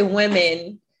onto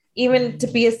women. Even to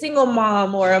be a single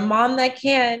mom or a mom that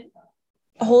can't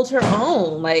hold her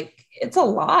own. Like, it's a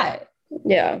lot.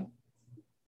 Yeah.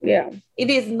 Yeah. It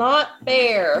is not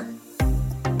fair.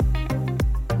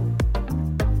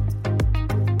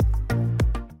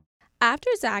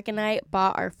 After Zach and I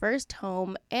bought our first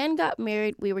home and got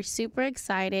married, we were super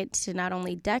excited to not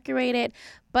only decorate it,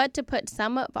 but to put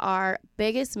some of our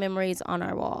biggest memories on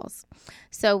our walls.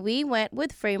 So we went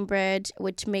with FrameBridge,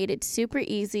 which made it super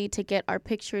easy to get our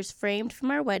pictures framed from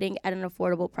our wedding at an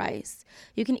affordable price.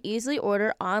 You can easily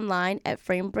order online at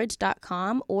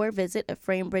framebridge.com or visit a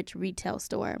FrameBridge retail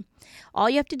store. All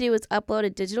you have to do is upload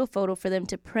a digital photo for them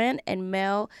to print and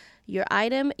mail your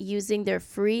item using their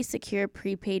free secure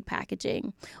prepaid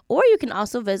packaging. Or you can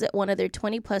also visit one of their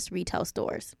 20+ retail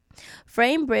stores.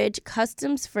 FrameBridge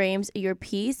customs frames your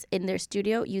piece in their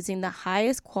studio using the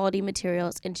highest quality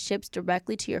materials and ships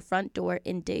directly to your front door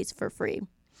in days for free.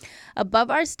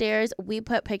 Above our stairs, we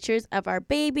put pictures of our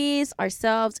babies,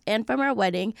 ourselves, and from our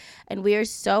wedding, and we are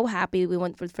so happy we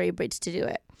went with FrameBridge to do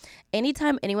it.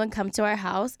 Anytime anyone comes to our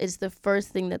house, it's the first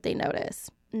thing that they notice.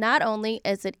 Not only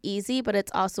is it easy, but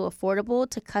it's also affordable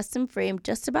to custom frame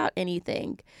just about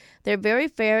anything. They're very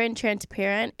fair and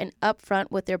transparent and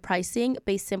upfront with their pricing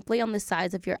based simply on the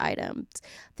size of your items.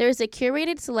 There's a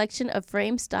curated selection of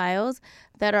frame styles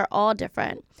that are all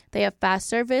different. They have fast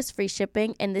service, free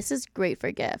shipping, and this is great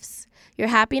for gifts. Your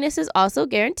happiness is also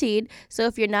guaranteed, so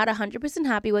if you're not 100%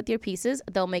 happy with your pieces,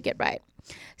 they'll make it right.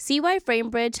 See why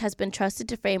FrameBridge has been trusted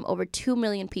to frame over 2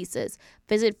 million pieces.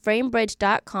 Visit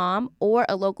framebridge.com or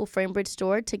a local FrameBridge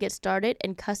store to get started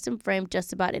and custom frame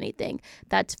just about anything.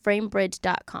 That's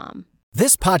framebridge.com.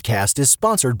 This podcast is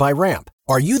sponsored by Ramp.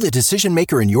 Are you the decision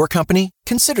maker in your company?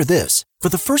 Consider this. For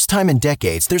the first time in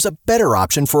decades, there's a better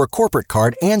option for a corporate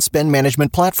card and spend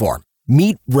management platform.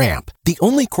 Meet Ramp, the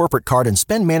only corporate card and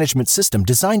spend management system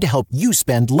designed to help you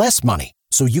spend less money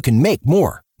so you can make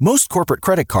more. Most corporate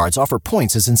credit cards offer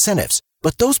points as incentives,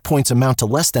 but those points amount to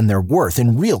less than their worth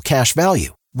in real cash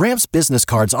value. Ramp's business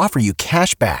cards offer you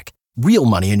cash back, real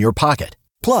money in your pocket.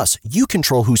 Plus, you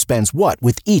control who spends what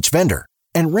with each vendor.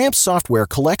 And Ramp's software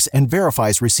collects and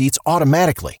verifies receipts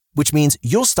automatically, which means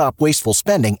you'll stop wasteful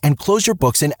spending and close your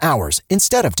books in hours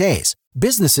instead of days.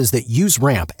 Businesses that use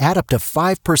Ramp add up to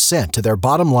 5% to their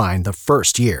bottom line the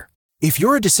first year. If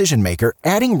you're a decision maker,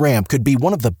 adding Ramp could be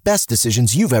one of the best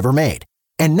decisions you've ever made.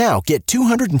 And now get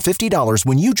 $250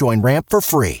 when you join Ramp for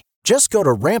free. Just go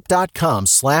to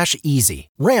ramp.com/easy.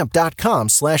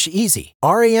 Ramp.com/easy.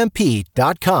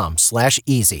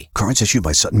 RAMP.com/easy. Cards issued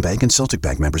by Sutton Bank and Celtic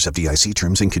Bank, members of FDIC.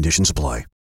 Terms and conditions apply.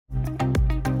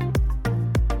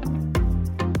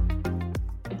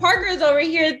 Parker's over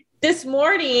here this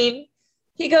morning.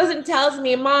 He goes and tells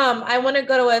me, Mom, I want to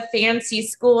go to a fancy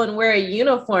school and wear a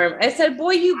uniform. I said,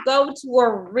 boy, you go to a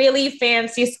really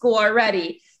fancy school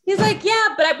already. He's like, yeah,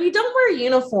 but we don't wear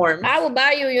uniforms. I will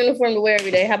buy you a uniform to wear every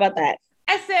day. How about that?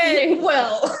 I said,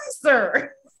 well,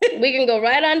 sir. We can go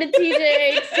right on to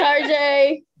TJ,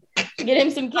 Tarjay, get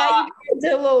him some khaki pants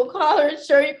and a little collar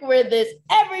shirt. You can wear this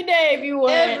every day if you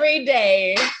want. Every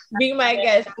day. Be my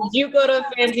guest. Did you go to a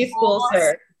fancy school,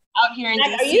 sir? Out here in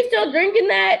DC. Are you still drinking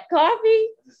that coffee?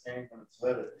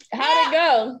 How'd it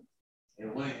go?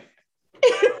 It went.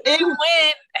 It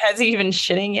went. Has he even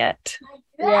shitting yet?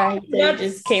 Yeah, it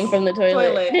just came from the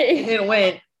toilet. It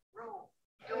went.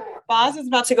 Boz is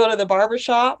about to go to the barber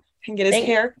shop and get his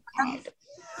hair.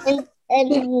 And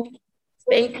thank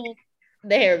you.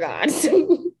 The hair gods.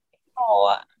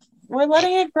 Oh, we're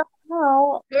letting it grow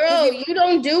out. Girl, you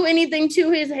don't do anything to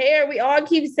his hair. We all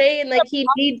keep saying like he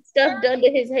needs stuff done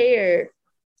to his hair.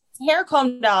 His hair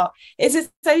combed out. It's just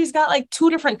that he's got like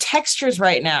 2 different textures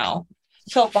right now.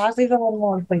 So Boz, leave the whole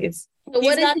alone, please. So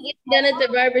what is he getting done at the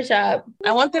barber shop?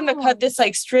 I want them to cut this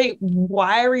like straight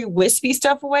wiry wispy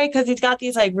stuff away because he's got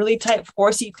these like really tight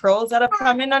 4C curls that have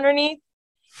come in underneath,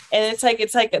 and it's like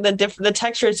the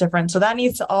texture is different, so that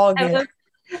needs to all get.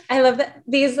 I love that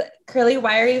these curly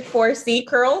wiry 4C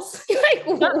curls. Like,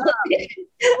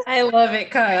 I love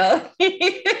it, Kyle.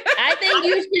 I think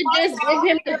you should just give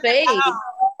him the fade.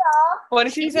 What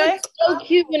did she say? So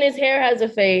cute when his hair has a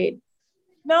fade.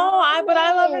 No, but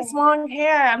I love his long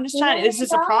hair. I'm just trying. It's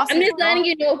just a process. I'm just letting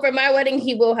you know. For my wedding,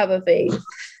 he will have a fade.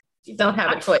 You don't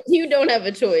have a choice. You don't have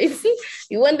a choice.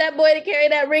 You want that boy to carry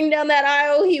that ring down that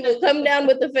aisle? He will come down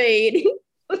with the fade.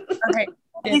 Okay,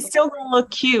 he's still gonna look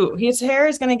cute. His hair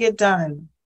is gonna get done.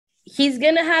 He's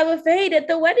gonna have a fade at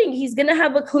the wedding. He's gonna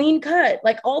have a clean cut,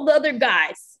 like all the other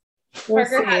guys.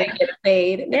 Parker had to get a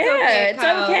fade. It's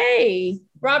okay.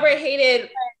 Robert hated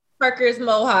Parker's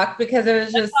mohawk because it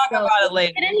was just talk about it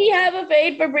later. Didn't he have a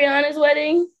fade for Brianna's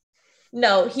wedding?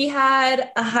 No, he had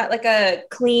a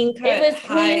clean cut. It was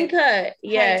clean cut.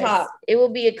 Yes, top. It will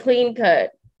be a clean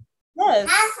cut. Yes.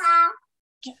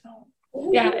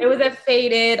 Yeah, it was a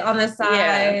faded on the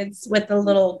sides with a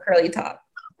little curly top.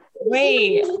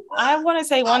 Wait, I want to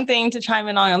say one thing to chime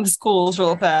in on the schools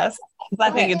real fast.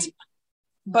 I think it's.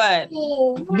 But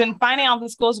I've been finding out the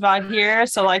schools about here,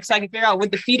 so I can figure out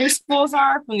what the feeder schools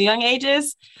are from the young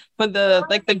ages. But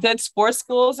the good sports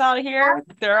schools out here,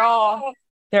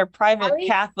 they're private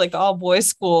Catholic all boys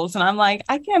schools, and I'm like,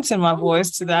 I can't send my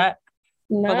boys to that.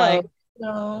 No, but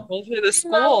those are the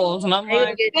schools, and I'm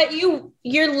like, but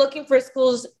you're looking for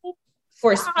schools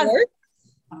for sports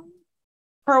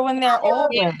for when they're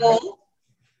older.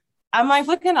 I'm like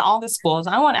looking at all the schools.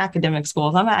 I want academic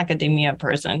schools. I'm an academia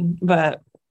person, but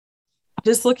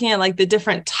just looking at like the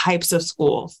different types of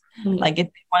schools. Like if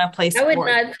they want to play I would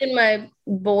sports. not send my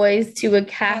boys to a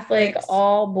Catholic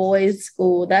all boys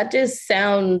school. That just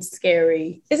sounds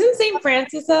scary. Isn't St.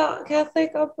 Francis a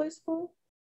Catholic all boys school?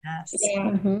 Yes.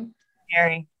 Yeah.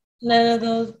 Scary. None of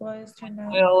those boys turned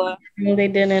out. No, they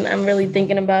didn't. I'm really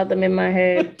thinking about them in my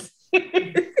head.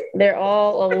 They're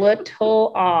all a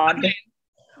little odd. Okay.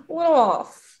 A little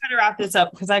off. Gotta wrap this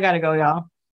up because I gotta go, y'all.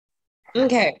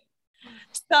 Okay.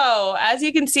 So as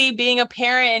you can see, being a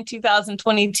parent in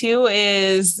 2022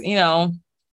 is, you know,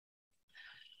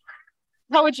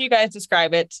 how would you guys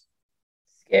describe it?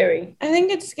 Scary. I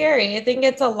think it's scary. I think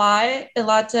it's a lot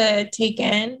to take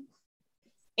in.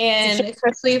 And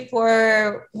especially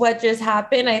for what just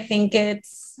happened, I think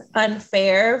it's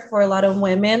unfair for a lot of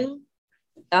women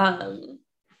to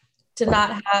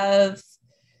not have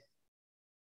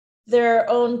their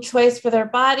own choice for their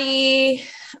body,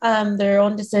 their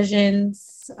own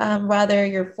decisions, whether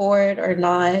you're for it or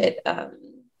not.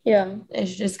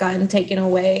 It's just gotten taken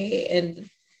away and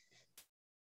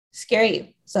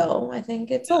scary. So I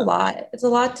think it's a lot. It's a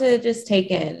lot to just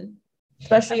take in,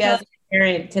 especially as a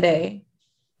parent today.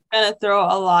 Going to throw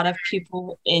a lot of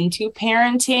people into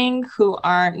parenting who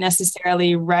aren't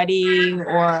necessarily ready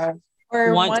or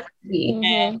want to be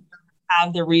and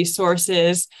have the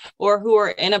resources, or who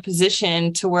are in a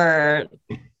position to where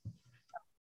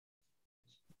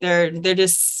they're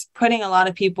just putting a lot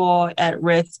of people at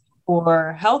risk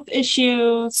for health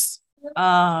issues,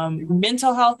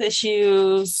 mental health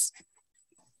issues,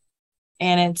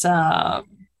 and it's I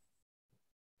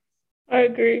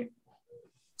agree.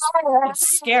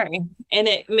 It's scary, and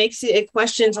it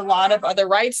questions a lot of other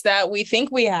rights that we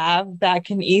think we have that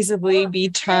can easily be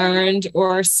turned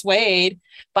or swayed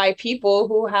by people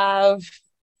who have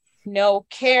no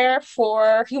care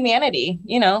for humanity.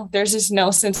 You know, there's just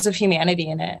no sense of humanity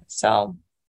in it. So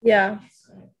yeah,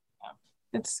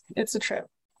 it's a trip.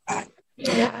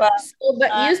 Yeah. But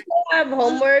you still have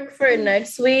homework for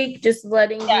next week. Just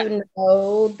letting you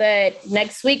know that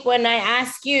next week when I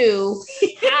ask you,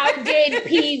 how did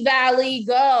P Valley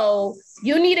go?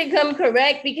 You need to come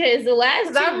correct because the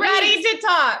last I'm ready to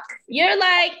talk. You're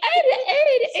like,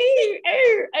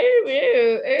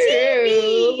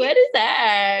 what is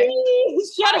that?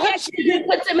 Shut up.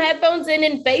 Put some headphones in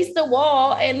and face the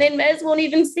wall, and then Mez won't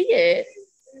even see it.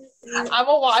 I'm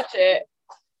gonna watch it.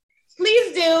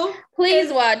 Please do.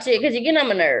 Please watch it because you're getting on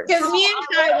my nerves. Because me and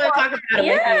Shai want to talk about it.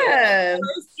 Yeah.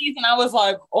 First season, I was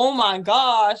like, oh my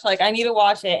gosh, like I need to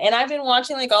watch it. And I've been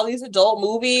watching like all these adult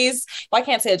movies. Well, I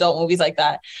can't say adult movies like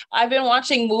that. I've been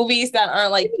watching movies that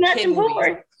aren't like kid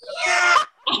movies.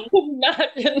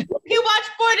 You watch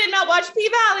Ford and not watch P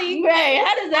Valley. Right.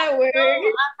 How does that work?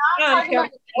 I'm not talking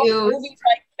about movies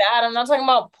like that. I'm not talking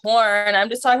about porn. I'm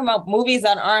just talking about movies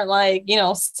that aren't like, you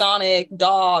know, Sonic,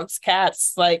 dogs,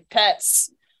 cats, like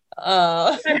pets.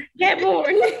 Cat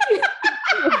porn.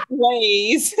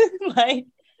 Ways. Like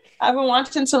I've been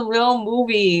watching some real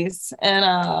movies,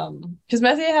 and because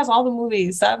Messi has all the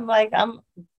movies. So I'm like, I'm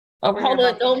over all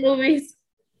the adult movies.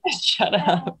 Shut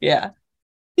up. Yeah.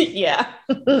 Yeah.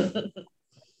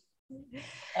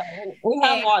 We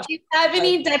have watched. Do you have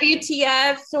any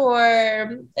WTFs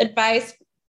or advice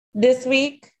this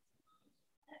week?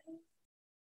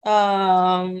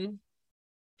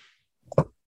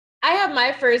 I have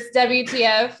my first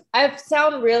WTF. I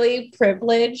sound really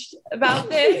privileged about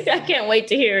this. I can't wait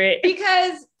to hear it.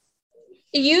 Because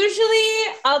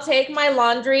usually I'll take my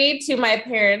laundry to my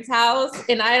parents' house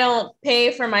and I don't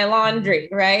pay for my laundry,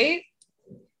 right?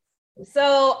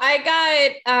 So I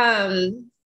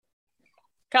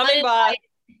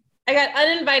got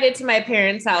uninvited to my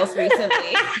parents' house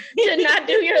recently. Did not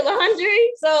do your laundry.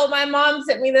 So my mom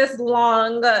sent me this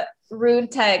long,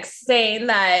 rude text saying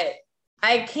that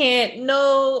I can't,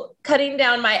 cutting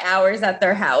down my hours at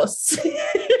their house,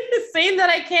 saying that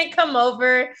I can't come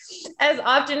over as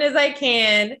often as I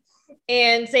can,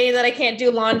 and saying that I can't do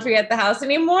laundry at the house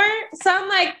anymore. So I'm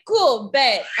like, cool,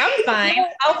 bet, I'm fine.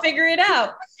 I'll figure it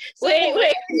out. Wait.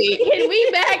 Can we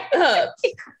back up?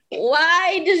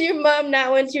 Why does your mom not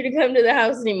want you to come to the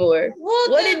house anymore? Well,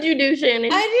 what did you do,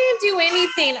 Shannon? I didn't do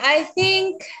anything. I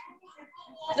think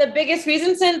the biggest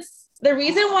reason the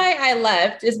reason why I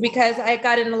left is because I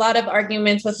got in a lot of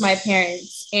arguments with my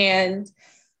parents, and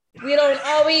we don't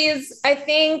always, I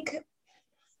think,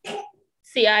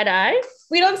 see eye to eye.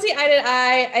 We don't see eye to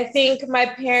eye. I think my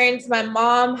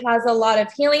mom has a lot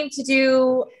of healing to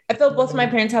do. I feel both of my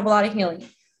parents have a lot of healing.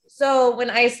 So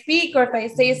when I speak or if I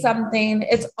say something,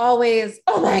 it's always,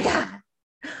 oh my God,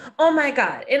 oh my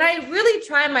God. And I really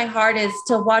try my hardest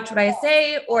to watch what I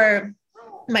say or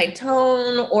my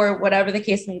tone or whatever the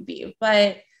case may be.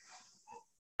 But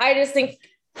I just think,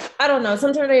 I don't know.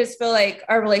 Sometimes I just feel like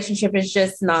our relationship is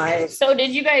just not. So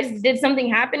did something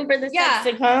happen for this text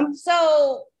to come?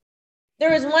 So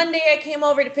there was one day I came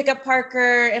over to pick up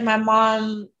Parker and my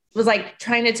mom was like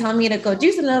trying to tell me to go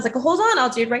do something. I was like, hold on, I'll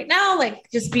do it right now. Like,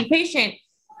 just be patient.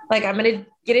 Like, I'm going to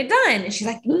get it done. And she's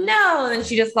like, no. And then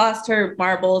she just lost her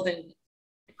marbles and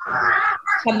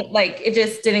like, it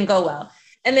just didn't go well.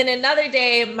 And then another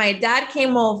day, my dad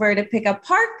came over to pick up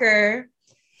Parker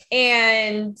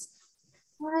and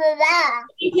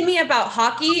teaching me about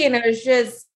hockey. And it was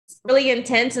just really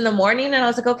intense in the morning. And I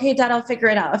was like, okay, Dad, I'll figure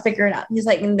it out. He's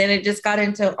like, and then it just got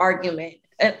into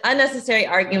an unnecessary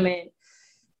argument.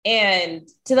 And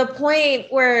to the point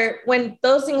where when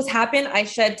those things happen, I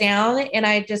shut down and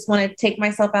I just want to take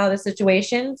myself out of the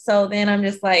situation. So then I'm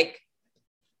just like,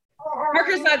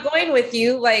 Parker's not going with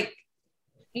you. Like,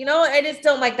 you know, I just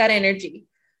don't like that energy.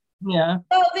 Yeah.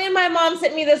 So then my mom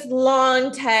sent me this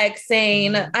long text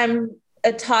saying I'm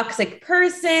a toxic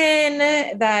person,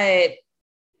 that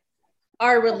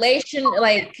our relation,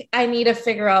 like, I need to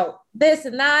figure out this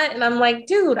and that. And I'm like,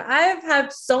 dude, I've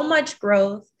had so much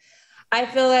growth. I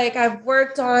feel like I've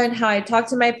worked on how I talk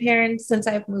to my parents since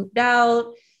I've moved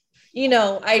out. You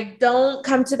know, I don't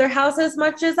come to their house as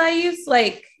much as I used.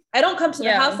 Like, I don't come to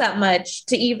their house that much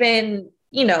to even,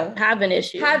 you know, have an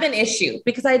issue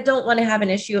because I don't want to have an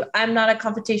issue. I'm not a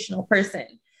confrontational person.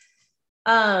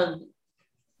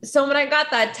 So when I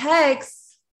got that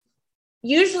text,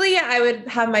 usually I would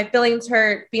have my feelings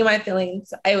hurt, be my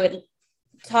feelings. I would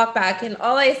talk back, and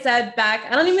all I said back,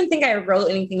 I don't even think I wrote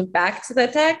anything back to the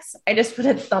text. I just put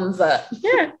a thumbs up.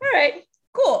 Yeah. All right,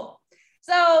 cool.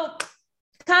 So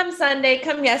come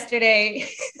yesterday.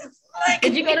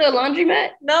 Did you go to a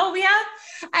laundromat? No,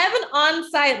 I have an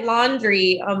on-site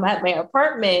laundry at my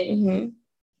apartment,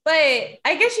 but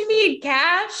I guess you need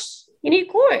cash. You need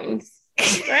coins,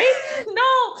 right?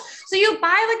 No. So you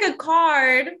buy like a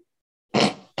card,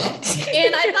 and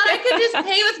I thought I could just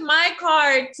pay with my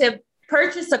card to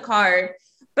purchase a card,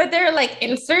 but they're like,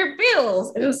 insert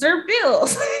bills. And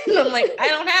I'm like, I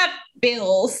don't have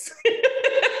bills.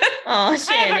 Oh, I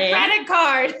have a credit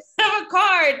card. I have a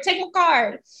card. Take my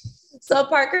card. So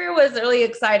Parker was really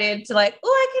excited to like, oh,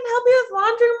 I can help you with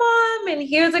laundry, Mom. And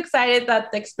he was excited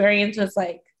that the experience was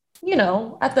like, you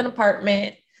know, at the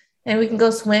apartment and we can go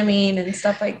swimming and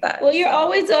stuff like that. Well, you're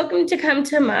always welcome to come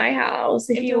to my house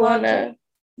if you want to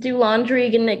do laundry,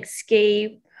 get an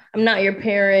escape. I'm not your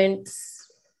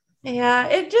parents. Yeah,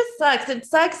 it just sucks. It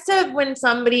sucks when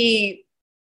somebody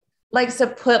likes to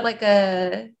put like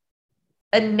a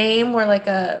name or like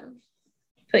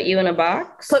put you in a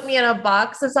box. Put me in a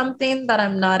box of something that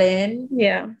I'm not in.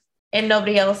 Yeah. And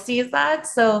nobody else sees that.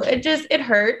 So it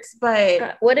hurts.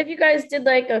 But what if you guys did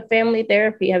like a family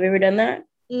therapy? Have you ever done that?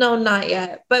 No, not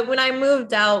yet. But when I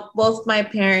moved out, both my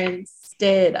parents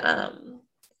did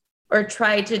or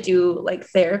tried to do like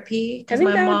therapy. I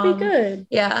think that would be good.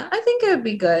 Yeah, I think it would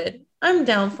be good. I'm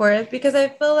down for it because I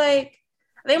feel like,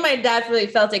 I think my dad really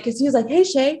felt it because he was like, hey,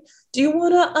 Shay, do you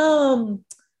want to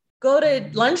go to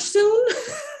lunch soon?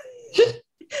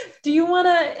 Do you want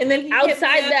to? And then he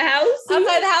outside the house?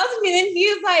 Outside the house. And then he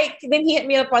was like, then he hit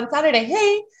me up on Saturday.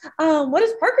 Hey, what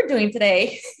is Parker doing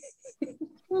today? I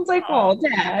was like, oh,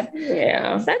 Dad.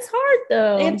 Yeah. That's hard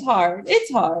though. It's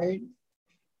hard.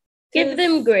 Give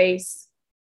them grace.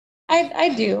 I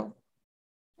do.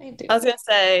 I was going to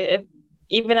say, if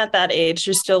even at that age,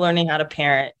 you're still learning how to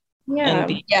parent.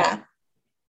 Yeah.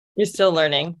 You're still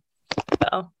learning.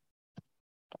 So.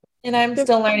 And I'm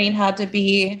still learning how to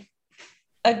be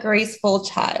a graceful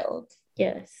child.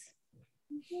 Yes.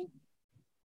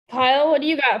 Kyle, what do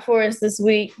you got for us this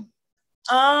week?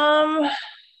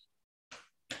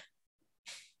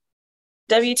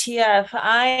 WTF,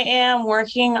 I am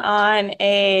working on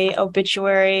a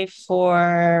obituary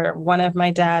for one of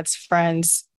my dad's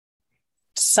friends'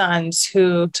 sons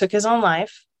who took his own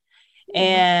life.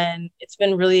 And it's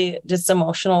been really just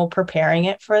emotional preparing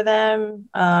it for them,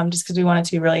 just because we want it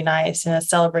to be really nice and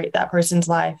celebrate that person's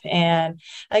life. And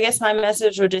I guess my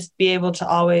message would just be able to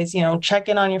always, you know, check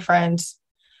in on your friends,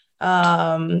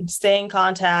 stay in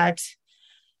contact.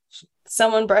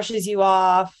 Someone brushes you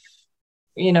off,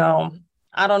 you know,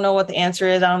 I don't know what the answer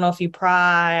is. I don't know if you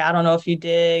pry. I don't know if you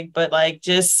dig, but like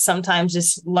just sometimes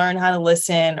just learn how to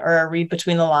listen or read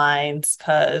between the lines,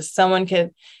 because someone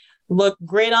could look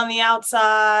great on the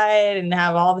outside and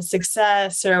have all the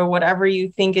success or whatever you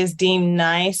think is deemed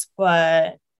nice,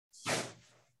 but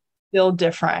feel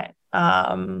different.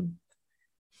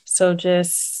 So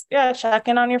just, check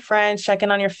in on your friends, check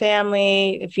in on your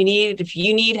family. If you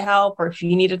need help or if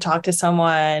you need to talk to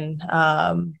someone,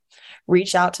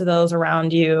 reach out to those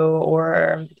around you,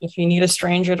 or if you need a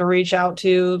stranger to reach out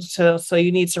to, so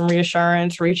you need some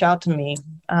reassurance, reach out to me.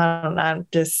 I'm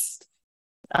just,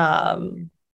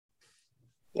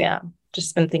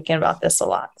 just been thinking about this a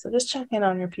lot. So just check in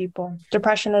on your people.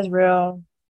 Depression is real.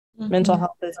 Mm-hmm. Mental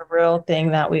health is a real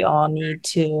thing that we all need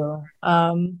to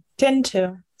tend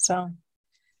to. So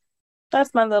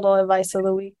that's my little advice of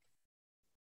the week.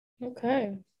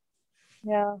 Okay.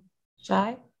 Yeah.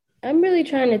 Shy? I'm really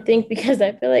trying to think because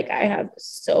I feel like I have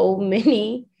so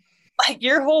many. Like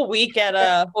your whole week at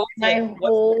my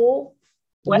whole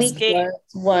Westgate week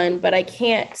was one, but I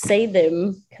can't say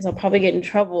them because I'll probably get in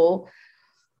trouble.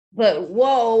 But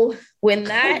when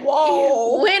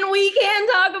we can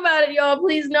talk about it, y'all,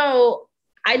 please know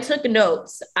I took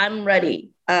notes. I'm ready.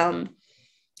 Yikes.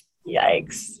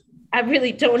 I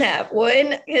really don't have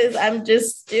one because I'm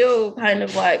just still kind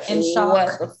of like in shock.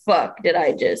 What the fuck did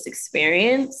I just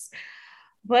experience?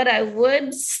 But I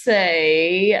would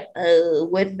say,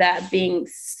 with that being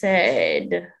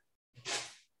said,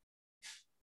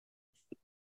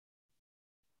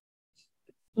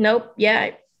 nope.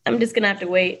 Yeah, I'm just going to have to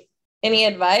wait. Any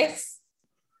advice?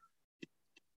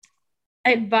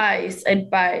 Advice.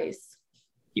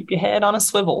 Keep your head on a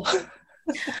swivel.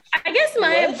 I guess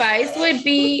my advice would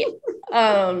be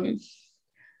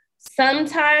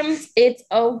sometimes it's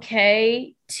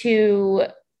okay to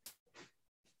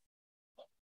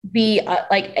be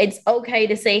it's okay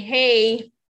to say,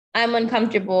 hey, I'm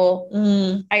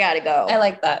uncomfortable. I gotta go. I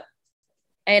like that.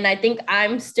 And I think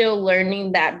I'm still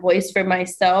learning that voice for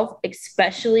myself,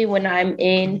 especially when I'm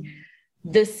in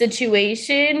the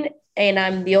situation and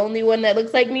I'm the only one that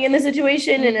looks like me in the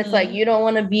situation. And it's like, you don't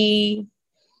want to be,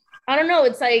 I don't know.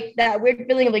 It's like that weird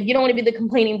feeling of like, you don't want to be the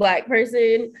complaining Black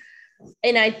person.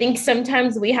 And I think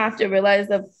sometimes we have to realize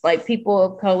that like people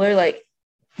of color, like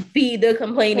be the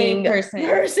complaining person.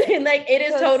 Like it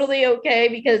is totally okay,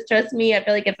 because trust me, I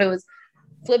feel like if it was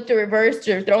flipped or reversed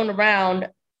or thrown around,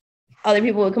 other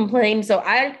people would complain. So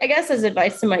I guess as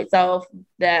advice to myself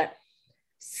that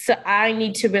I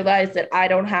need to realize that I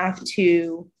don't have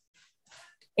to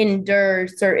endure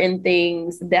certain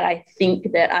things that I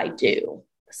think that I do.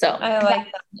 So I like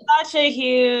that.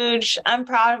 I'm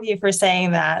proud of you for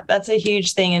saying that. That's a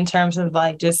huge thing in terms of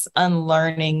like just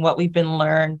unlearning what we've been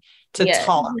learned to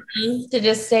talk. To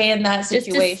just stay in that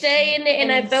situation. Just to stay in it.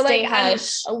 And I feel like I'm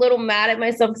a little mad at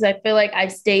myself because I feel like I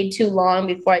stayed too long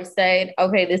before I said,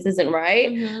 okay, this isn't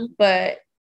right. But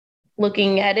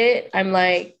looking at it, I'm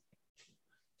like,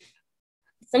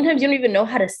 sometimes you don't even know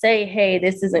how to say, hey,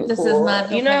 this isn't cool. Is not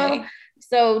okay. You know?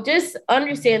 So just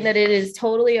understand that it is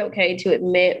totally okay to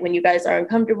admit when you guys are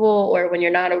uncomfortable or when you're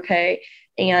not okay.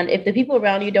 And if the people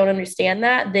around you don't understand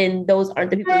that, then those aren't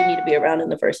the people you need to be around in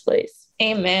the first place.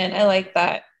 Amen. I like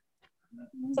that.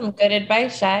 Some good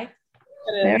advice, Shy.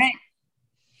 All right.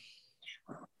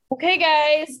 Okay,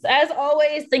 guys, as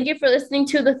always, thank you for listening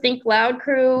to the Think Loud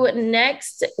crew.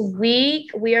 Next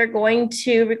week, we are going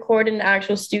to record in an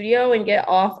actual studio and get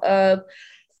off of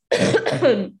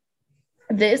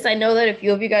this. I know that a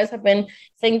few of you guys have been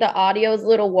saying the audio is a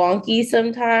little wonky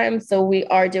sometimes, so we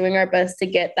are doing our best to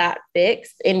get that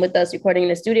fixed. And with us recording in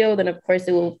the studio, then of course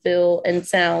it will feel and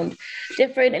sound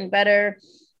different and better.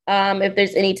 If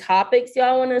there's any topics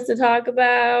y'all want us to talk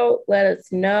about, let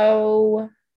us know.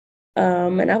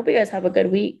 And I hope you guys have a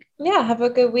good week. Yeah, have a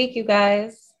good week, you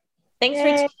guys. Thanks for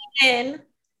tuning in.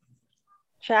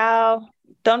 Ciao.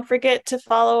 Don't forget to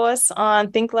follow us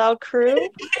on Think Loud Crew.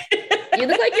 You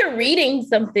look like you're reading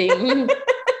something.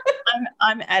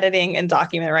 I'm editing and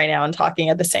document right now and talking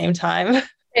at the same time.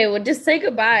 Okay, well, just say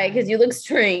goodbye because you look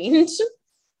strange.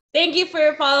 Thank you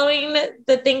for following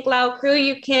the Think Loud Crew.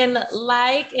 You can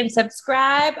like and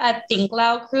subscribe at Think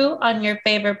Loud Crew on your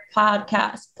favorite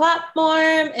podcast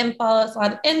platform and follow us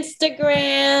on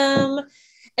Instagram.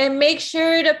 And make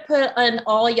sure to put on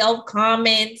all y'all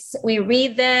comments. We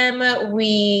read them,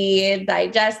 we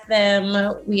digest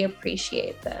them, we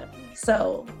appreciate them.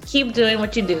 So keep doing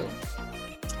what you do.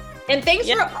 And thanks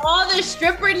for all the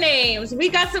stripper names. We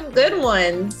got some good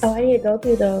ones. Oh, I need to go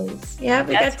through those. Yeah,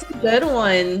 we got some good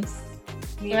ones.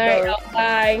 All right,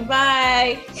 bye.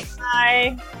 Bye.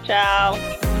 Bye. Ciao.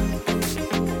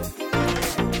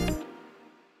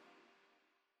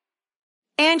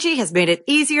 Angie has made it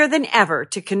easier than ever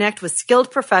to connect with skilled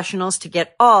professionals to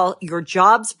get all your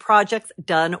jobs projects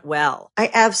done well. I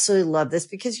absolutely love this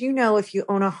because, you know, if you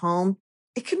own a home,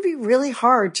 it can be really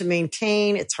hard to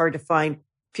maintain. It's hard to find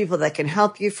people that can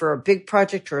help you for a big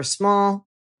project or a small.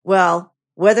 Well,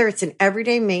 Whether it's in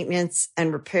everyday maintenance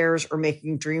and repairs or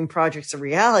making dream projects a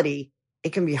reality,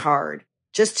 it can be hard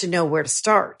just to know where to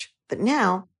start. But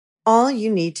now, all you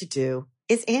need to do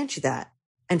is Angie that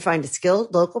and find a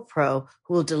skilled local pro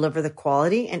who will deliver the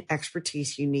quality and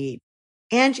expertise you need.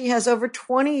 Angie has over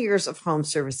 20 years of home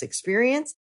service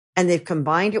experience, and they've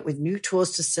combined it with new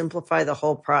tools to simplify the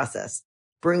whole process.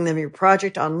 Bring them your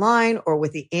project online or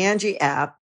with the Angie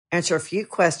app, answer a few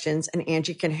questions, and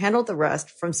Angie can handle the rest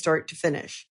from start to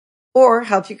finish. Or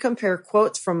help you compare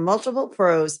quotes from multiple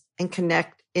pros and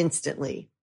connect instantly,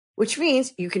 which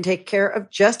means you can take care of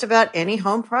just about any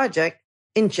home project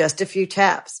in just a few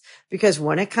taps. Because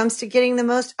when it comes to getting the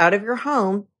most out of your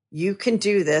home, you can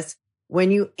do this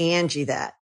when you Angie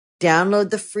that. Download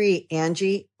the free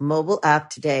Angie mobile app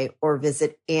today or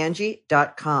visit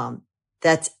Angie.com.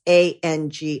 That's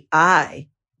ANGI.com.